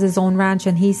he has his own ranch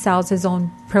and he sells his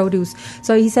own produce.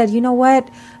 So he said, you know what?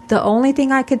 The only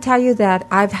thing I could tell you that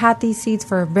I've had these seeds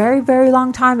for a very, very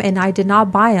long time, and I did not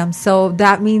buy them. So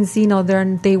that means,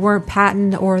 they weren't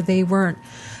patent, or they weren't.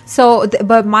 So,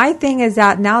 but my thing is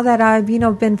that now that I've,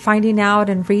 been finding out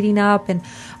and reading up and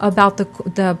about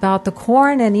the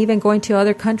corn, and even going to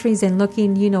other countries and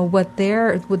looking, what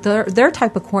their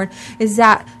type of corn is,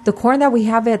 that the corn that we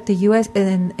have at the U.S.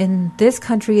 in this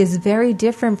country is very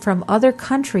different from other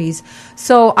countries.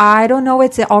 So I don't know,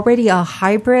 it's already a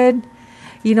hybrid.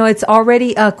 It's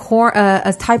already a corn,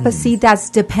 a type of seed that's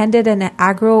dependent on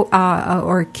agro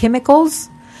or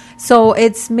chemicals. So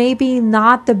it's maybe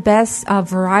not the best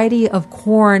variety of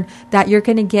corn that you're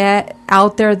going to get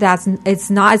out there. It's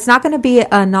not GMO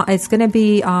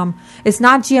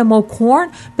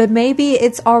corn, but maybe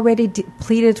it's already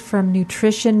depleted from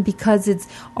nutrition, because it's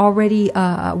already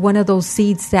one of those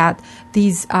seeds that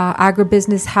these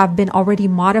agribusiness have been already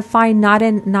modifying, not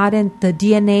in the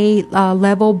DNA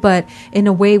level, but in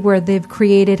a way where they've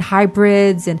created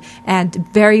hybrids and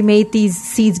made these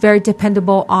seeds very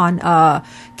dependable on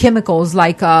chemicals,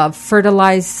 like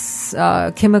fertilized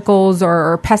chemicals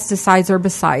or pesticides,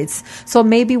 herbicides. So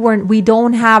maybe we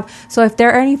don't have. So if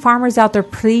there are any farmers out there,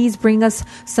 please bring us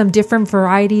some different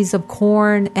varieties of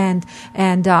corn, and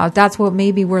that's what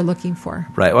maybe we're looking for.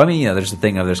 Right. Well, there's the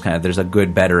thing of there's a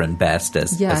good, better, and best,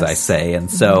 as I say, and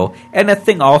so Mm-hmm. and a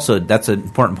thing also, that's an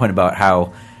important point about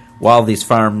how, while these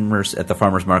farmers at the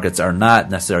farmers markets are not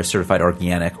necessarily certified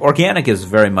organic is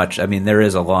very much. There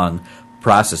is a long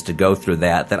process to go through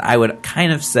that I would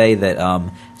kind of say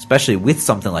that, especially with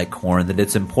something like corn, that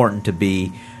it's important to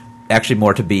be actually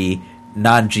more to be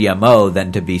non-GMO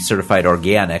than to be certified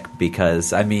organic,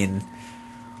 because I don't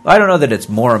know that it's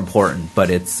more important, but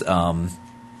it's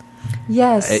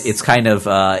yes, it's kind of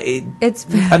it's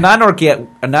a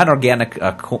non-organic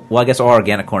well, I guess all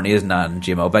organic corn is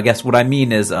non-GMO, but I guess what I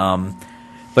mean is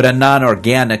but a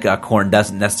non-organic corn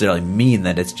doesn't necessarily mean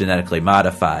that it's genetically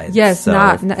modified. Yes,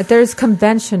 so, there's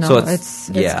conventional. So it's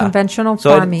conventional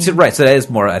so farming. Right, so that is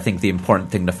more, I think, the important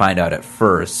thing to find out at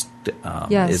first,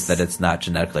 yes. is that it's not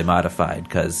genetically modified,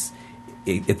 because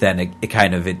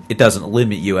it doesn't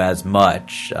limit you as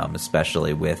much,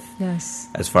 especially with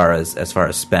as far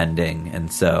as spending, and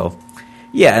so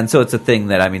it's a thing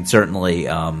that certainly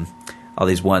all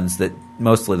these ones that.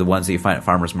 Mostly the ones that you find at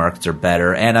farmers markets are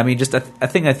better. And just a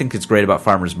thing I think is great about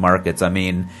farmers markets,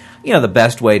 the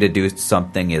best way to do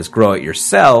something is grow it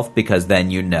yourself, because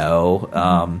then and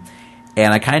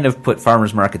I kind of put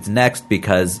farmers markets next,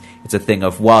 because it's a thing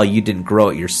of, while you didn't grow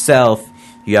it yourself,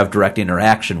 you have direct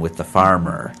interaction with the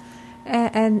farmer.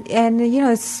 And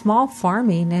it's small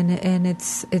farming, and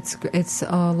it's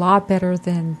a lot better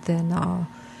than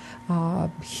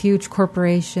huge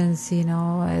corporations.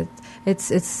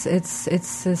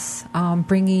 It's this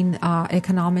bringing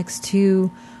economics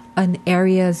to an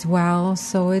area as well.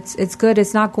 So it's good.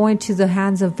 It's not going to the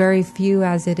hands of very few,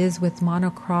 as it is with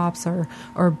monocrops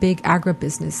or big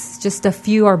agribusiness. Just a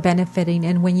few are benefiting.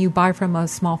 And when you buy from a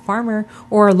small farmer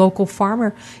or a local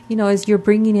farmer, as you're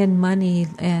bringing in money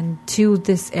and to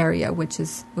this area, which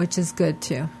is good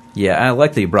too. Yeah, I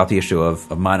like that you brought the issue of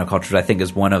monoculture. I think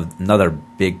is another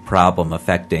big problem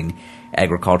affecting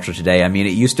agriculture today.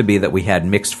 It used to be that we had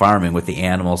mixed farming with the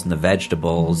animals and the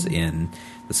vegetables in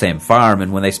the same farm,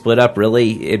 and when they split up,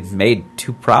 really, it made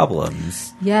two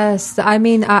problems. Yes,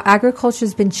 agriculture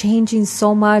has been changing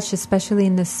so much, especially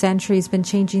in this century. It's been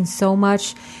changing so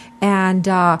much, And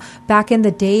back in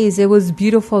the days, it was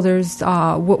beautiful. There's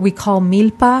what we call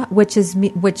milpa,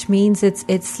 which means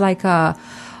it's like a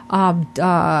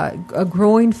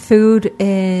growing food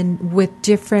with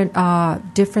different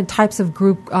types of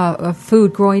group of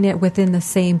food, growing it within the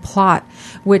same plot,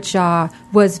 which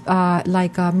was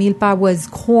milpa was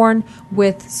corn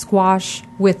with squash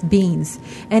with beans.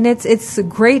 And it's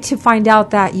great to find out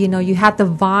that you had the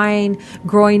vine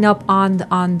growing up on the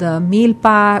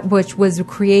milpa, which was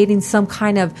creating some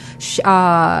kind of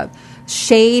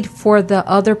shade for the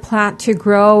other plant to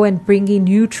grow and bringing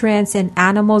nutrients and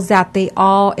animals that they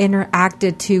all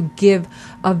interacted to give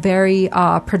a very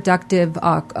productive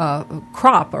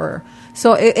crop. Or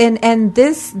so, and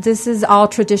this is all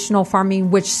traditional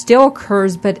farming, which still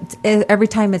occurs, but every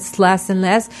time it's less and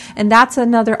less. And that's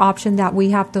another option that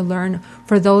we have to learn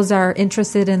for those that are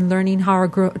interested in learning how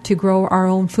to grow our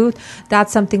own food.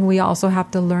 That's something we also have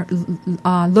to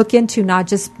look into, not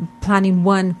just planting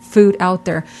one food out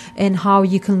there, and how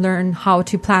you can learn how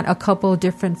to plant a couple of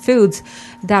different foods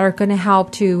that are going to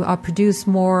help to produce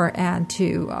more and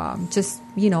to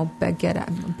get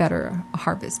a better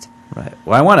harvest. Right.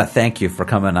 Well, I want to thank you for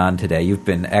coming on today. You've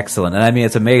been excellent. And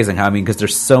it's amazing how, because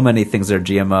there's so many things that are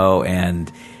GMO,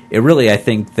 and it really, I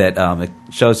think that it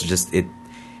shows it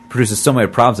produces so many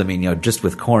problems. Just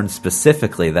with corn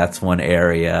specifically, that's one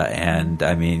area. And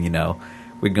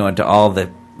we go into all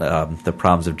the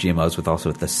problems of GMOs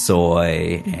with the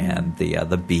soy and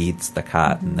the beets, the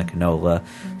cotton, the canola.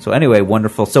 So anyway,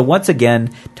 wonderful. So once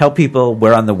again, tell people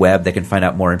where on the web they can find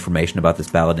out more information about this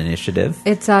ballot initiative.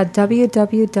 It's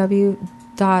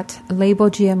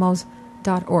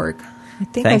www.labelgmos.org. I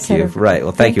think I said it. Right.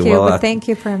 Well, thank you. Well, thank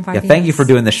you for inviting us. Thank you for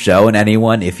doing the show. And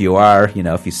anyone, if you are,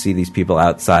 if you see these people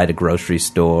outside a grocery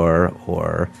store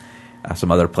or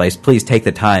some other place, please take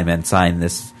the time and sign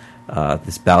this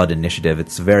ballot initiative.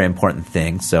 It's a very important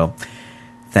thing. So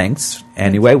thanks.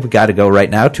 Anyway, we got to go right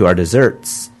now to our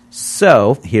desserts.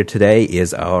 So here today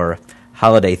is our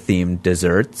holiday-themed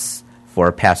desserts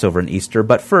for Passover and Easter.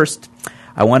 But first,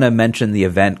 I want to mention the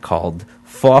event called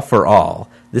Fall for All.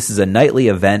 This is a nightly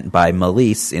event by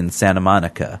Melise in Santa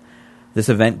Monica. This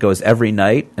event goes every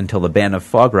night until the ban of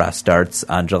foie gras starts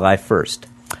on July 1st.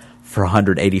 For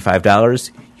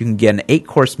 $185, you can get an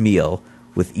 8-course meal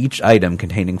with each item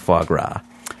containing foie gras.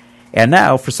 And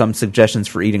now for some suggestions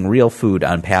for eating real food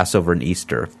on Passover and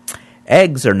Easter.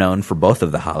 Eggs are known for both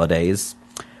of the holidays,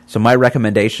 so my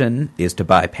recommendation is to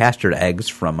buy pastured eggs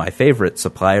from my favorite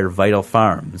supplier, Vital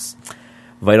Farms.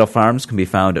 Vital Farms can be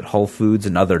found at Whole Foods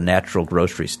and other natural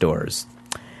grocery stores.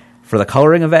 For the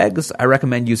coloring of eggs, I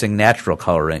recommend using natural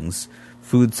colorings.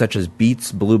 Foods such as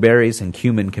beets, blueberries, and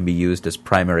cumin can be used as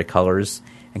primary colors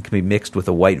and can be mixed with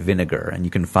a white vinegar, and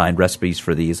you can find recipes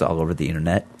for these all over the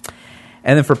internet.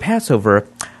 And then for Passover,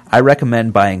 I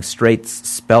recommend buying Straight's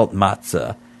spelt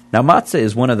matzah. Now, matzah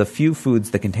is one of the few foods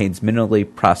that contains minimally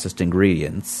processed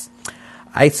ingredients.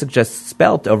 I suggest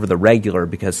spelt over the regular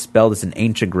because spelt is an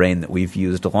ancient grain that we've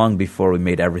used long before we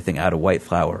made everything out of white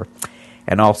flour.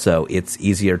 And also, it's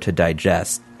easier to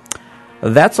digest.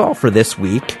 That's all for this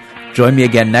week. Join me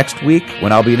again next week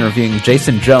when I'll be interviewing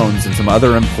Jason Jones and some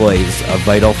other employees of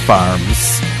Vital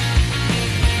Farms.